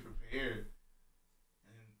time, be prepared.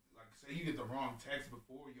 And, like, say you get the wrong text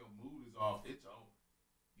before your mood is off, it's over.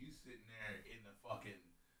 You sitting there in the fucking...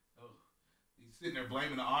 sitting there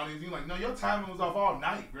blaming the audience. You're like, no, your timing was off all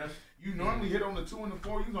night, bro. You normally hit on the 2 and the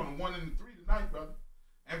 4. You was on the 1 and the 3 tonight, brother.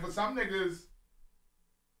 And for some niggas,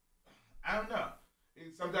 I don't know.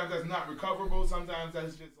 Sometimes that's not recoverable. Sometimes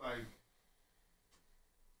that's just like,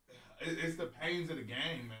 it's the pains of the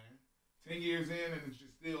game, man. 10 years in, and it's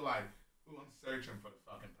just still like, ooh, I'm searching for the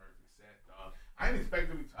fucking perfect set, dog. I ain't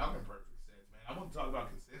expecting to be talking perfect sets, man. I want to talk about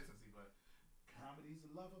consistency, but comedy's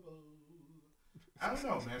lovable. I don't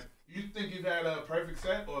know, man. You think you've had a perfect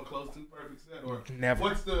set or a close to perfect set, or never?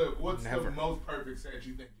 What's the most perfect set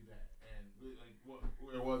you think you've had, and like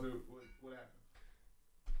where was it? What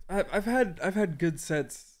happened? I've had good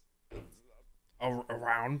sets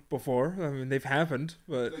around before. I mean, they've happened,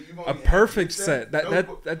 but so a perfect set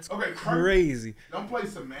that's okay, crazy. Don't play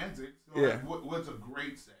semantics. So yeah. Like, what's a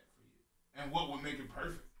great set for you, and what would make it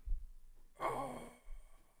perfect?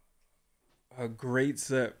 A great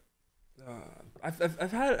set.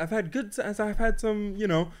 I've had good sets. I've had some,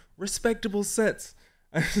 respectable sets.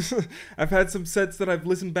 I've had some sets that I've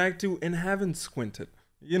listened back to and haven't squinted,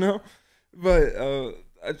 But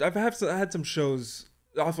I've had some shows.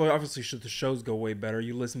 Obviously, should the shows go way better,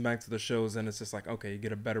 you listen back to the shows and it's just like, okay, you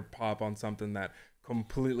get a better pop on something that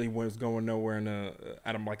completely was going nowhere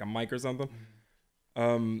at like a mic or something.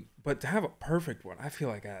 Mm-hmm. But to have a perfect one, I feel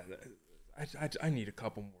like I need a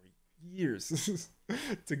couple more years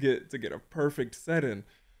to get a perfect set in.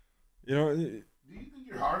 Do you think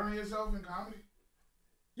you're hard on yourself in comedy?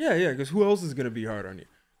 Yeah, because who else is gonna be hard on you?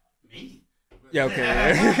 Me. Yeah,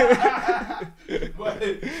 okay. But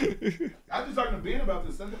I was just talking to Ben about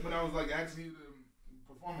this Sunday when I was like asking you to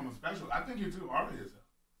perform on a special. I think you're too hard on yourself.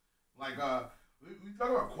 Like we talk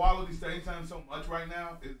about quality stage time so much right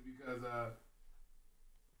now is because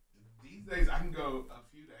these days I can go a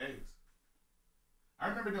few days. I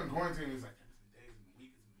remember during quarantine, it was like, there's been days and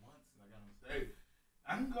weeks and months since I got on stage.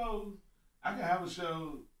 I can have a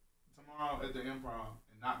show tomorrow at the Improv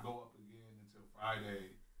and not go up again until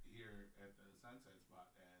Friday here at the Sunset Spot,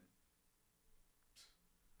 and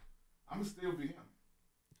I'm going to still be him.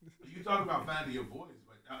 You talk about finding your voice,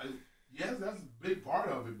 but yes, that's a big part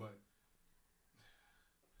of it, but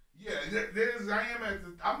yeah,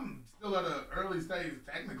 I'm still at an early stage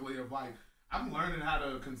technically of like, I'm learning how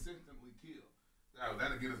to consistently kill.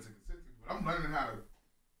 That'll get us to consistency, but I'm learning how do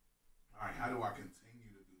I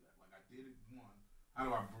continue to do that? Like, I did it once. How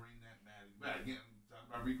do I bring that magic back? Again, talk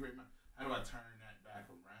about recreating. How do I turn that back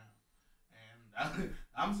around? And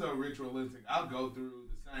I'm so ritualistic. I'll go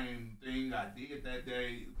through the same thing I did that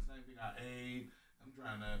day, the same thing I ate.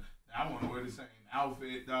 I want to wear the same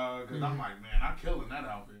outfit, dog, because I'm like, man, I'm killing that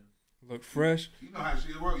outfit. Look fresh. You know how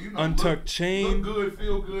shit works. Untucked chain. Look good,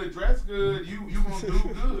 feel good, dress good. You gonna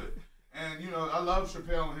do good. And, I love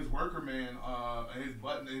Chappelle and his worker man, his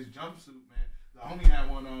jumpsuit, man. The homie had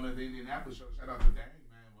one on at the Indianapolis show. Shout out to Dang,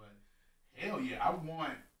 man. But hell yeah,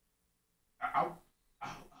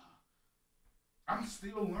 I'm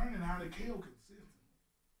still learning how to kill consistently.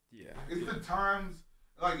 Yeah. It's the times,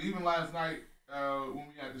 like even last night, when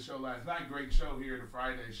we had the show last night, great show here, the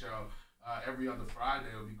Friday show. Every other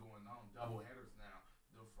Friday will be going on, double headers now.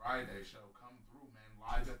 The Friday show come through, man,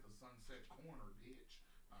 live at the Sunset Corner, bitch.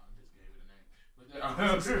 Just gave it a name.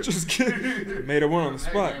 But just kidding. Made it one on the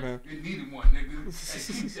spot, man. It needed one, nigga.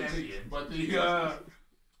 Keep that in. But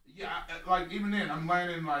like even then, I'm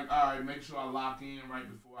learning like, all right, make sure I lock in right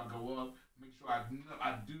before I go up. Make sure I do.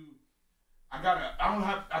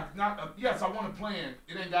 Yes, I want to plan.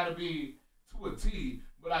 It ain't got to be to a T,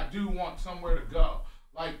 but I do want somewhere to go.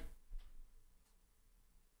 Like,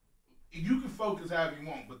 you can focus however you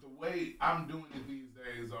want, but the way I'm doing it these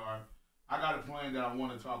days I got a plan that I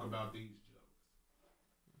want to talk about these jokes.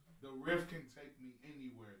 The riff can take me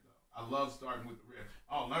anywhere, though. I love starting with the riff.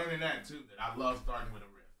 Oh, learning that, too, that I love starting with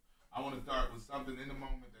a riff. I want to start with something in the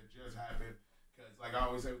moment that just happened, because like I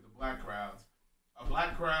always say with the black crowds, a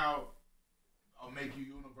black crowd will make you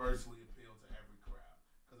universally appeal to every crowd,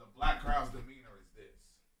 because a black crowd's demeanor is this,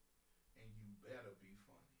 and you better be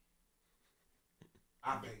funny.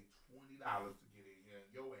 I paid $20 to get in here.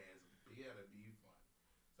 Your ass better be funny.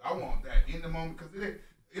 So I want that in the moment because it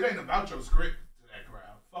ain't about your script to that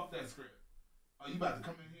crowd. Fuck that script. Oh, you about to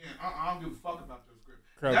come in here and I don't give a fuck about your script.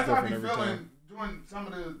 That's how I be feeling doing some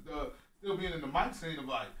of the still being in the mic scene of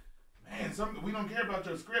like, man, we don't care about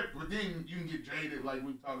your script, but then you can get jaded like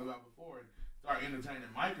we've talked about before and start entertaining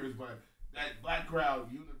micers, but that black crowd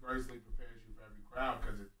universally prepares you for every crowd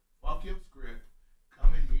because it's fuck your script,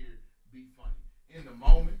 come in here, be funny. In the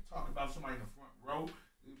moment, talk about somebody in the front row,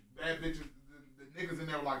 bad bitches, the niggas in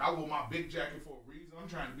there were like, I wore my big jacket for a reason. I'm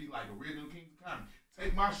trying to be like a original King of Comedy.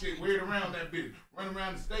 Take my shit, wear it around that bitch, run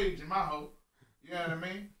around the stage in my hoe. You know what I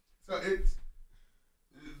mean? So it's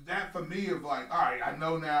that for me of like, all right, I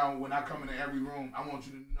know now when I come into every room, I want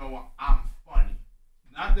you to know I'm funny.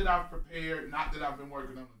 Not that I've prepared, not that I've been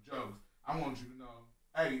working on the jokes. I want you to know,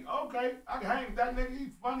 hey, okay, I can hang with that nigga,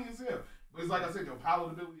 he's funny as hell. But it's like I said, your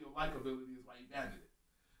palatability, your likability is why you got it.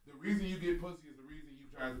 The reason you get pussy is the reason you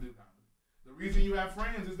try to do comedy. The reason you have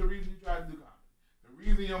friends is the reason you try to do comedy. The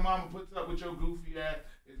reason your mama puts up with your goofy ass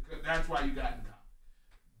is because that's why you got in comedy.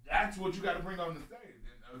 That's what you got to bring on the stage.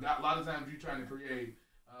 And a lot of times you're trying to create,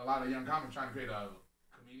 a lot of young comics trying to create a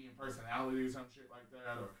comedian personality or some shit like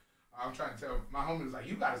that. Or I'm trying to tell, my homie was like,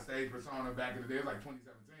 you got a stage persona back in the day. It was like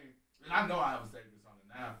 2017. And I know I have a stage persona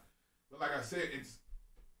now. But like I said, it's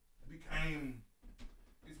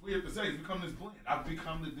weird to say, it's become this blend. I've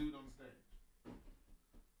become the dude on stage.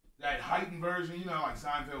 That heightened version, you know, like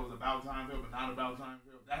Seinfeld was about Seinfeld, but not about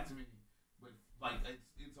Seinfeld. That's me. But like,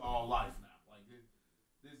 it's all life now. Like,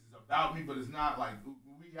 this is about me, but it's not like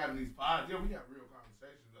we having these pods. Yeah, we have real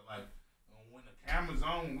conversations, but like, when the camera's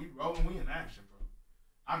on, we rolling, we in action, bro.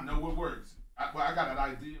 I know what works. I got an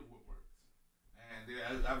idea of what works. And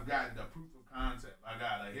I've got the proof of concept. I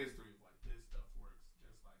got a history of like, this stuff works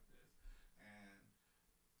just like this.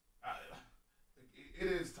 And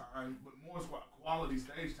it is time, but more quality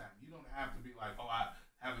stage time. You don't have to be like, oh, I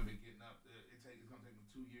haven't been getting up. It's going to take me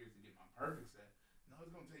 2 years to get my perfect set. No, it's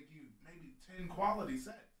going to take you maybe 10 quality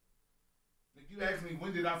sets. Like you asked me,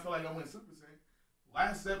 when did I feel like I went Super Saiyan?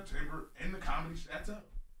 Last September in the Comedy Chateau.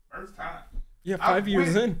 First time. Yeah, 5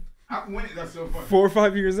 years in. I went. That's so funny. 4 or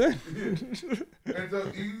 5 years in. And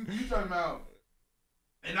so you talking about,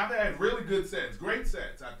 and I've had really good sets, great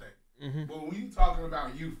sets, I think. Mm-hmm. But when you talking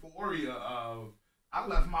about euphoria of, I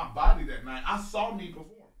left my body that night. I saw me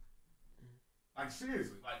perform. Like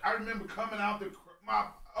seriously, like I remember coming out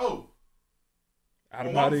out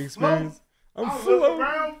of body experience. I look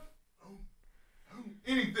around,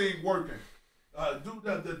 anything working. Dude,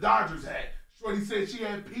 the Dodgers hat. Shorty said she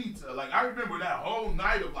had pizza. Like I remember that whole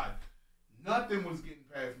night of like nothing was getting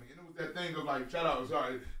past me, and it was that thing of like, shout out,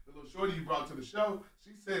 sorry, the little shorty you brought to the show.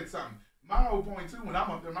 She said something. My whole point too, when I'm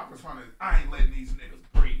up there, my persona is I ain't letting these niggas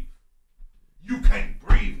breathe. You can't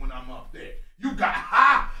breathe when I'm up there. You got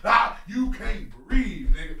you can't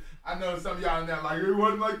breathe, nigga. I know some of y'all in there like, it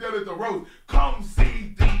wasn't like that at the roast. Come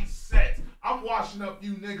see these sets. I'm washing up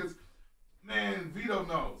you niggas. Man, Vito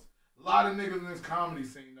knows. A lot of niggas in this comedy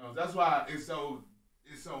scene knows. That's why it's so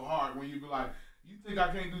hard when you be like, you think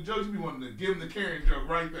I can't do jokes? You be wanting to give him the Karen joke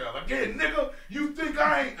right there. Like, yeah, nigga, you think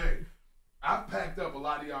I ain't? Hey, I've packed up a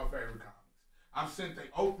lot of y'all favorite comics. I've sent the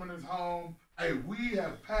openers home. Hey, we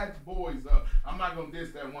have packed boys up. I'm not going to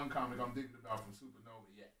diss that one comic I'm thinking about from Supernova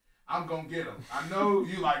yet. I'm going to get him. I know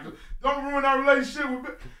you like, don't ruin our relationship with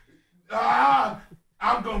me.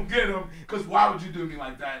 I'm going to get him, because why would you do me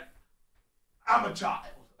like that? I'm a child.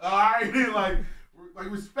 All right?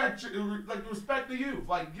 like respect the youth.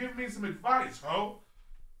 Like, give me some advice, ho.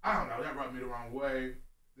 I don't know. That rubbed me the wrong way.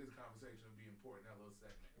 This conversation will be important. That little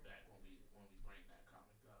segment back when we bring that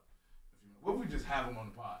comic up. What if we just have him on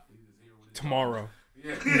the pod? He just here with his tomorrow.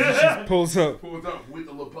 Yeah. He just pulls up with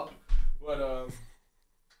the little puppy. But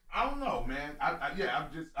I don't know, man. I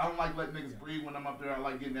don't like letting niggas breathe when I'm up there. I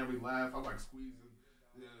like getting every laugh. I like squeezing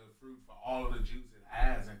the fruit for all of the juice it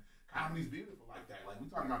has, and comedy's beautiful like that. Like we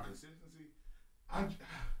talking about consistency.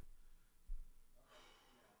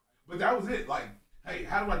 But that was it. Like, hey,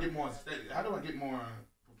 how do I get more stage? How do I get more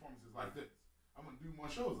performances like this? I'm gonna do more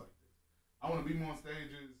shows like this. I want to be more on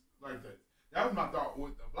stages like this. That was my thought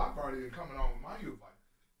with the block party and coming on with my youth. Like,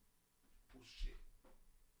 well, shit.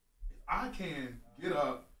 If I can get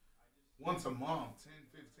up once a month, 10,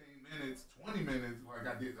 15 minutes, 20 minutes, like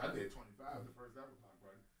I did 25 the first ever block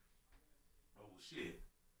party. Oh shit.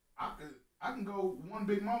 I can go one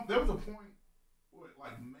big month. There was a point,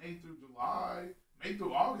 like May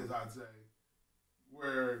through August, I'd say,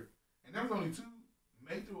 where, and there was only two,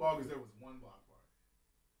 May through August, there was one block party.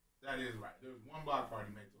 That is right. There was one block party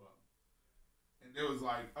May through August. And there was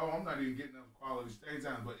like, oh, I'm not even getting enough quality stage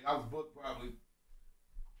time, but I was booked probably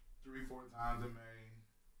 3-4 times in May,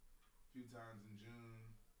 a few times in June.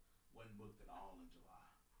 Wasn't booked at all in July.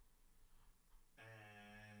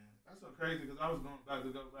 And that's so crazy because I was about to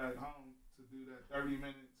go back home to do that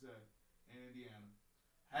 30-minute set in Indiana.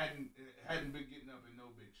 Hadn't been getting up in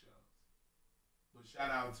no big shows. But shout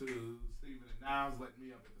out to Steven and Niles letting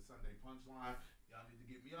me up at the Sunday Punchline. Y'all need to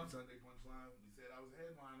get me up Sunday Punchline. We said I was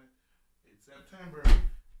headlining. It's September.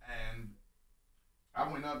 And I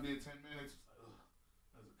went up there 10 minutes. Ugh,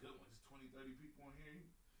 that was a good one. It's 20, 30 people in here.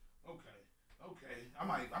 Okay. I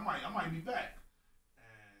might be back.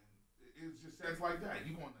 And it's just sets like that.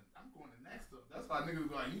 I'm going to next up. That's why niggas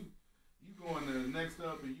go like, you going to next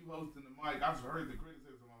up and you hosting the mic. I've heard the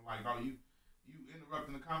criticism. I'm like, oh, you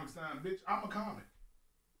interrupting the comic time. Bitch, I'm a comic.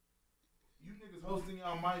 You niggas hosting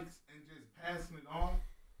y'all mics and just passing it on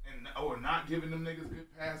or not giving them niggas good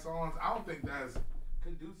pass-ons, I don't think that's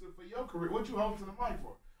conducive for your career. What you hosting the mic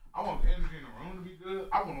for? I want the energy in the room to be good.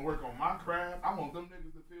 I want to work on my craft. I want them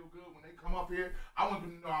niggas to feel good when they come up here. I want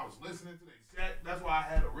them to know I was listening to their set. That's why I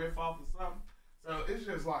had a riff off of something. So it's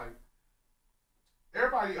just like,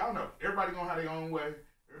 everybody, I don't know, everybody gonna have their own way.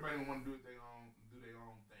 Everybody gonna want to do their own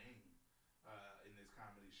thing in this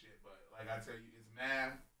comedy shit. But like I tell you, it's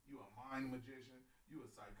math. You a mind magician. You a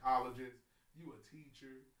psychologist. You a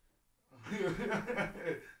teacher.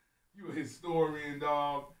 You a historian,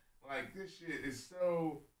 dog. Like, this shit is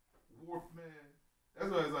so warped, man.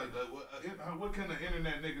 That's why it's like, what can the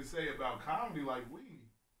internet niggas say about comedy? Like,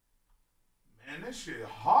 man, this shit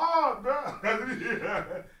hard, bro.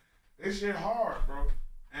 This shit hard, bro.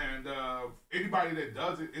 And anybody that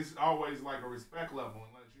does it, it's always like a respect level,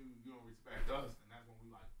 unless you don't respect us, and that's when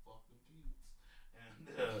we like, fuck them kids.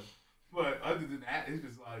 And but other than that, it's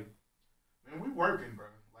just like, man, we working, bro.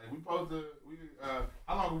 Like,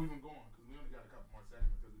 how long have we been going? Because we only got a couple more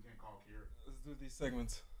segments because we can't call Kira. Let's do these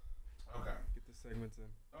segments. Okay. Get the segments in.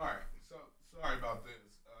 All right. So, sorry about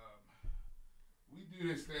this. We do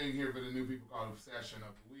this thing here for the new people called Obsession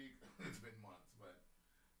of the Week. It's been months, but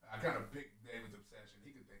I kind of picked David's obsession.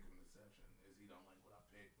 He can think of an obsession as he don't like what I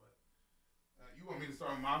picked. But you want me to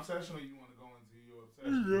start with my obsession, or you want to go into your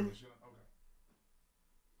obsession? Yeah. Okay.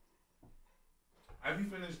 Have you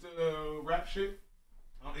finished rap shit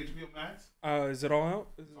on HBO Max? Is it all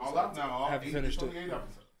out? It's all out now. Have you finished it? 28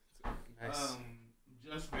 episodes. Nice.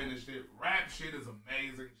 Just finished it. Rap shit is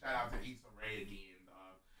amazing. Shout out to Issa Rae again,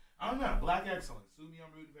 dog. I don't know. Black excellence. Sue me,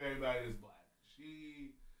 I'm rooting for everybody that's black.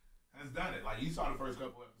 She has done it. Like, you saw the first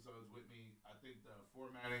couple episodes with me. I think the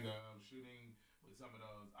formatting of shooting with some of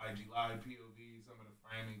those IG Live POV, some of the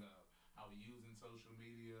framing of how we using social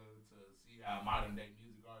media to see how modern day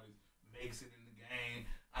music artists makes it in the game.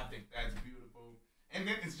 I think that's beautiful. And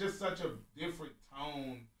then it's just such a different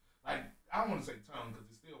tone. Like, I don't want to say tone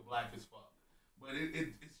because it's still black as fuck. But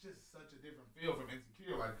it's just such a different feel from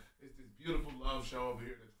Insecure. Like, it's this beautiful love show over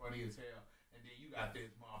here that's funny as hell. And then you got this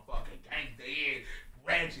motherfucking gangsta head,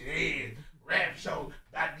 ratchet head, rap show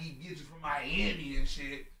about these bitches from Miami and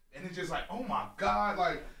shit. And it's just like, oh my God.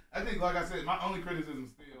 Like, I think, like I said, my only criticism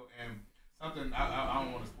still, and something, I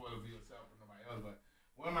don't want to spoil it for yourself or nobody else, but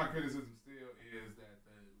one of my criticisms still is that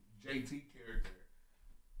the JT character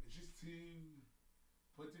is just too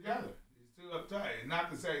put together. It's too uptight. And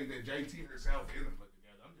not to say that JT herself isn't put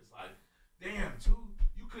together. I'm just like, damn,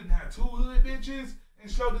 you couldn't have two hood bitches and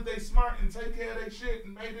show that they smart and take care of their shit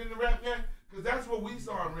and made it in the rap game? Because that's what we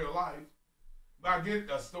saw in real life. But I get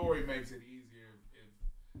a story makes it easier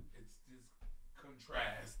if it's just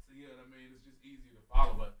contrast. You know what I mean? It's just easier to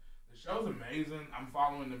follow. But the show's amazing. I'm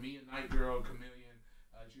following the Mia Night girl, Chameleon.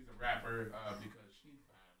 She's a rapper because she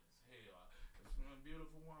fine as hell. It's a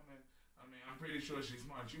beautiful woman. I mean, I'm pretty sure she's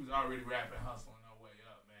smart. She was already rapping, hustling her way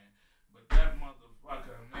up, man. But that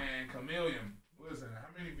motherfucker, man, Chameleon. Listen, how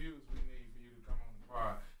many views we need for you to come on the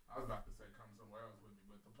pod? I was about to say come somewhere else with me,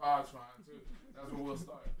 but the pod's fine too. That's where we'll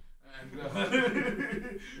start. And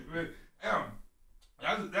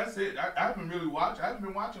that's it. I haven't really watched. I haven't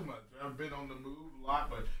been watching much. I've been on the move a lot,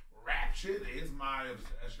 but rap shit is my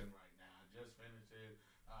obsession right now. I just finished it.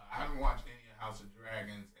 I haven't watched any of House of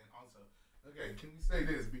Dragons, and also, okay, can we say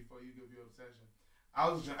this before you give your obsession?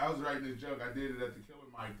 I was writing this joke. I did it at the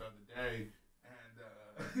Killer Mike the other day, and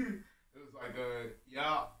it was like,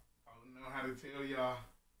 y'all, I don't know how to tell y'all.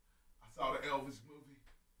 I saw the Elvis movie.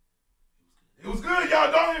 It was good,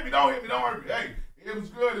 y'all. Don't hit me. Don't hurt me. Hey, it was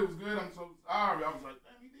good. I'm so sorry. I was like,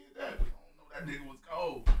 damn, he did that. We don't know that nigga was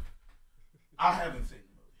cold. I haven't seen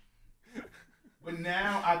the movie. But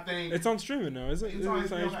now I think it's on streaming now, isn't it? It's on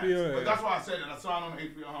HBO. But that's why I said it. I saw it on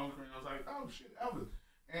HBO home screen. I was like, oh shit, Elvis.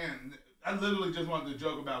 And I literally just wanted to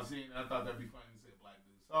joke about seeing it. I thought that'd be funny to see a black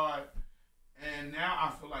dude saw it. And now I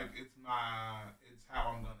feel like it's how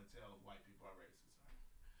I'm gonna tell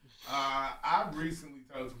I recently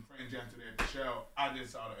told some friends yesterday at the show, I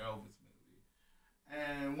just saw the Elvis movie.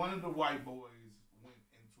 And one of the white boys went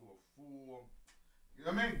into a full, you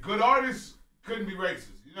know what I mean? Good artists couldn't be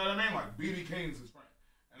racist. You know what I mean? Like B.B. King's his friend.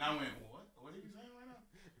 And I went, what? What are you saying right now?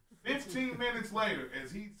 15 minutes later,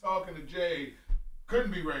 as he's talking to Jay,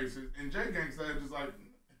 couldn't be racist. And Jay Gang said, just like,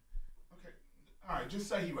 okay, all right, just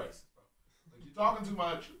say he racist, bro. Like, you're talking too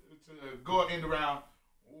much to go end around.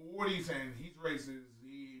 What are you saying? He's racist.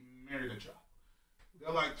 He married a child.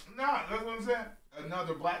 They're like, nah, that's what I'm saying.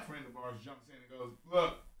 Another black friend of ours jumps in and goes,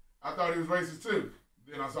 look, I thought he was racist too.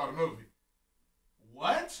 Then I saw the movie.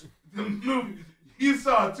 What? The movie? You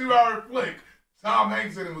saw a 2-hour flick. Tom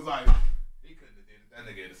Hanks in it was like, he couldn't have did it. That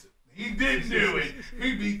nigga innocent. He didn't do it.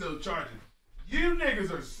 He beat those charges. You niggas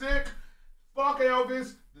are sick. Fuck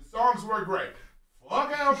Elvis. The songs were great.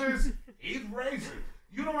 Fuck Elvis. He's racist.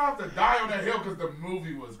 You don't have to die on that hill because the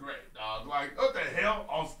movie was great, dog. Like, what the hell?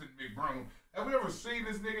 Austin McBroom. Have we ever seen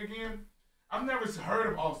this nigga again? I've never heard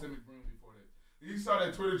of Austin McBroom before this. You saw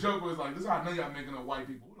that Twitter joke where it's like, this is how I know y'all making up white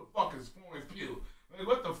people. Who the fuck is Florence Pugh? Like,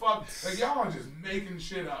 what the fuck? Like, y'all are just making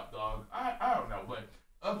shit up, dog. I don't know, but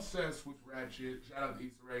obsessed with rap shit. Shout out to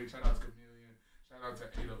Issa Rae. Shout out to Chameleon. Shout out to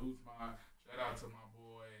Ada Usman. Shout out to my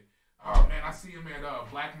boy. Oh, man, I see him at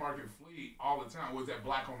Black Market Fleet all the time. Was that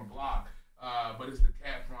Black on the Block? But it's the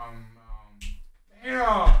cat from,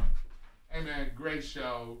 damn. Hey, man, great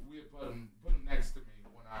show. We put him next to me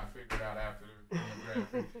when I figured out after the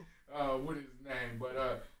demographic what his name.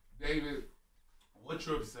 But, David, what's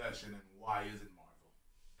your obsession and why is it Marvel?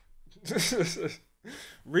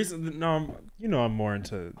 Recently, no, I'm more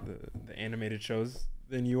into the animated shows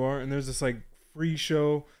than you are. And there's this, like, free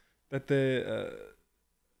show that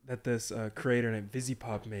this creator named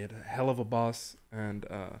VisiPop made. Hell of a Boss and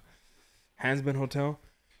Hansman Hotel.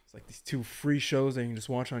 It's like these 2 free shows that you can just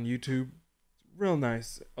watch on YouTube. It's real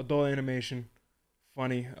nice. Adult animation.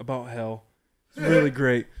 Funny. About hell. It's really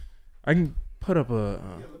great. I can put up a...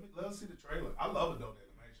 let us see the trailer. I love adult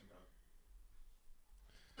animation,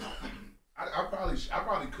 though. I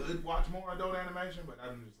probably could watch more adult animation, but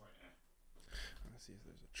I'm just like, Let's see if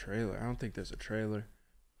there's a trailer. I don't think there's a trailer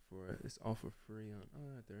for it. It's all for free on...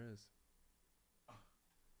 Oh, there is.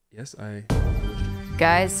 Yes,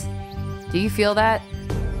 Guys, do you feel that?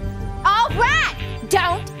 All right!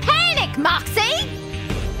 Don't panic, Moxie!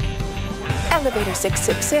 Elevator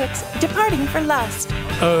 666, departing for Lust.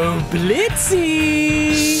 Oh,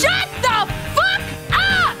 Blitzy! Shut the fuck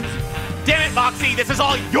up! Damn it, Moxie, this is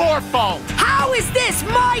all your fault! How is this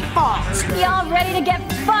my fault? Y'all ready to get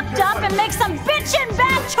fucked up and make some bitchin'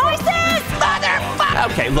 bad choices?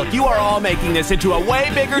 Motherfucker! Okay, look, you are all making this into a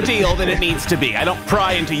way bigger deal than it needs to be. I don't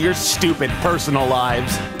pry into your stupid personal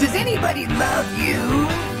lives. Does anybody love you?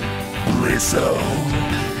 Lizzo.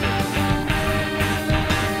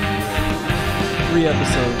 3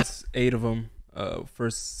 episodes, 8 of them,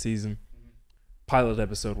 first season. Pilot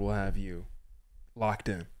episode will have you locked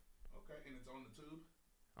in. Okay, and it's on the tube?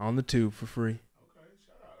 On the tube for free. Okay,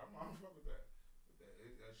 shout out. I'm fucking with that.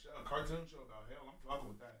 A cartoon show about hell, I'm fucking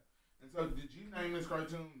with that. And so, did you name this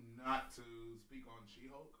cartoon not to speak on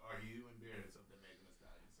She-Hulk? Or are you embarrassed of them making us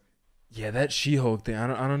die insane? Yeah, that She-Hulk thing.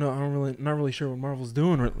 I don't know. Not really sure what Marvel's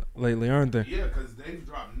doing lately, aren't they? Yeah, because they've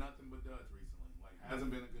dropped nothing but duds recently. Like,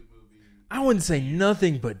 hasn't been a good movie. I wouldn't say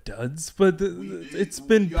nothing but duds, but it's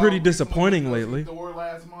been pretty disappointing lately. Thor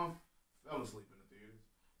last month, fell asleep in the theaters.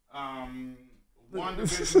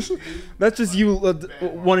 WandaVision 2, That's just you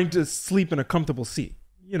wanting to sleep in a comfortable seat.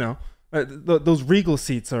 You know, those Regal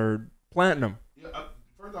seats are platinum. Yeah,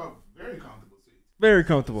 first off, very comfortable seats. Very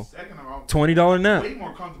comfortable. Second of all, $20 nap. way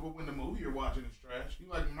more comfortable when the movie you're watching is trash. You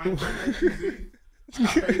like might take that TV. I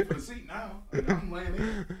paid for the seat now. Like, I'm laying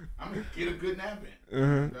in. I'm gonna get a good nap in.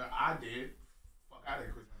 And, I did. Fuck out of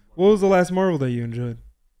here, Christmas. What was the last Marvel that you enjoyed?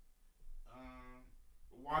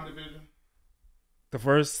 WandaVision. The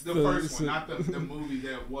first one, not the movie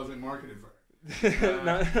that wasn't marketed for it. And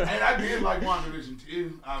I did like WandaVision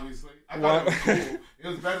too, obviously. I thought it was cool. It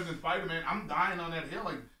was better than Spider-Man. I'm dying on that hill.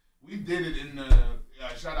 Like, we did it in the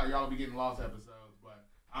shout out, y'all will be getting Lost episodes, but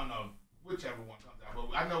I don't know whichever one comes out.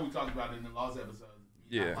 But I know we talked about it in the Lost episodes.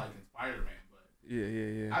 Yeah. Not liking Spider-Man, but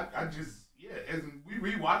yeah. I just and we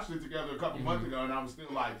rewatched it together a couple months ago, and I was still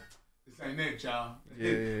like, this ain't it, y'all.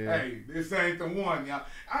 Yeah. Hey, this ain't the one, y'all.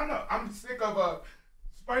 I don't know. I'm sick of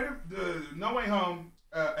the No Way Home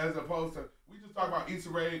as opposed to, we just talked about Issa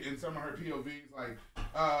Rae and some of her POVs. Like,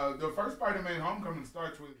 the first Spider-Man Homecoming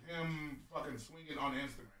starts with him fucking swinging on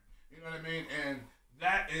Instagram. You know what I mean? And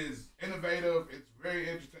that is innovative. It's very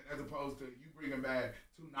interesting as opposed to you bringing back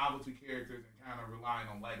 2 novelty characters and kind of relying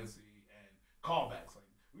on legacy and callbacks. Like,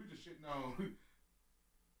 we were just shitting on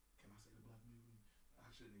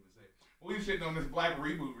we shitting on this Black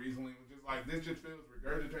reboot recently. It was just like, this just feels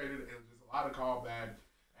regurgitated. It was just a lot of callback.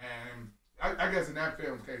 And I guess in that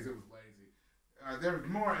film's case, it was lazy. There was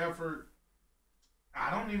more effort. I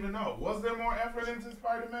don't even know. Was there more effort into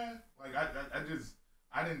Spider-Man? Like,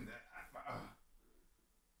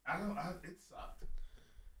 it sucked.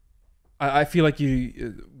 I feel like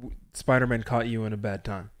Spider-Man caught you in a bad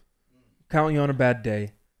time. Caught you on a bad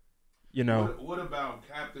day. You know. What about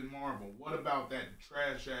Captain Marvel? What about that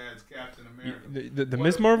trash-ass Captain America? The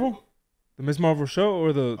Miss Marvel? The Miss Marvel show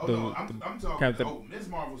or the I'm talking Captain... Miss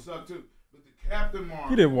Marvel sucked too. But the Captain Marvel...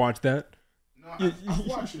 You didn't watch that. No, I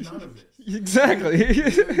watched none of this. Exactly.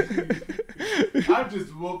 I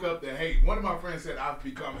just woke up to hate. One of my friends said, I've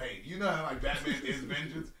become hate. You know how like Batman is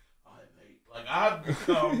vengeance? I am hate. Like, I've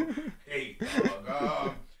become hate,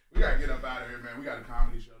 dog. We got to get up out of here, man. We got a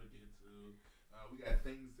comedy show to get to. We got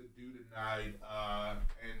things to do tonight.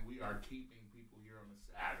 And we are keeping people here on a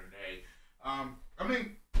Saturday. I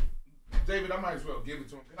mean, David, I might as well give it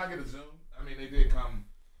to him. Can I get a Zoom? I mean, they did come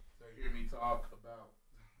to hear me talk about,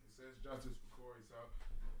 it says justice for Corey, so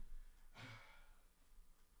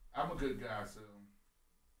I'm a good guy, so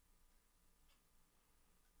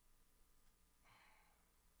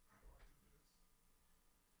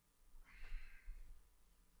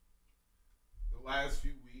the last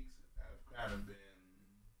few weeks have kind of been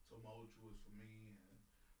tumultuous for me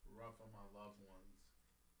and rough on my loved ones.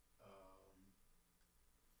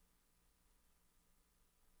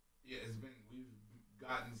 Yeah, we've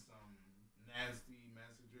gotten some nasty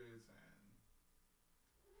messages, and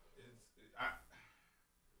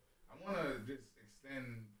I want to just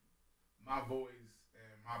extend my voice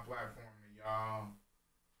and my platform to y'all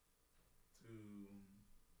to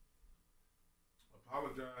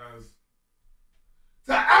apologize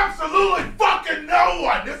to absolutely fucking no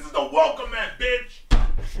one. This is the welcome mat, bitch.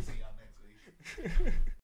 See y'all next week.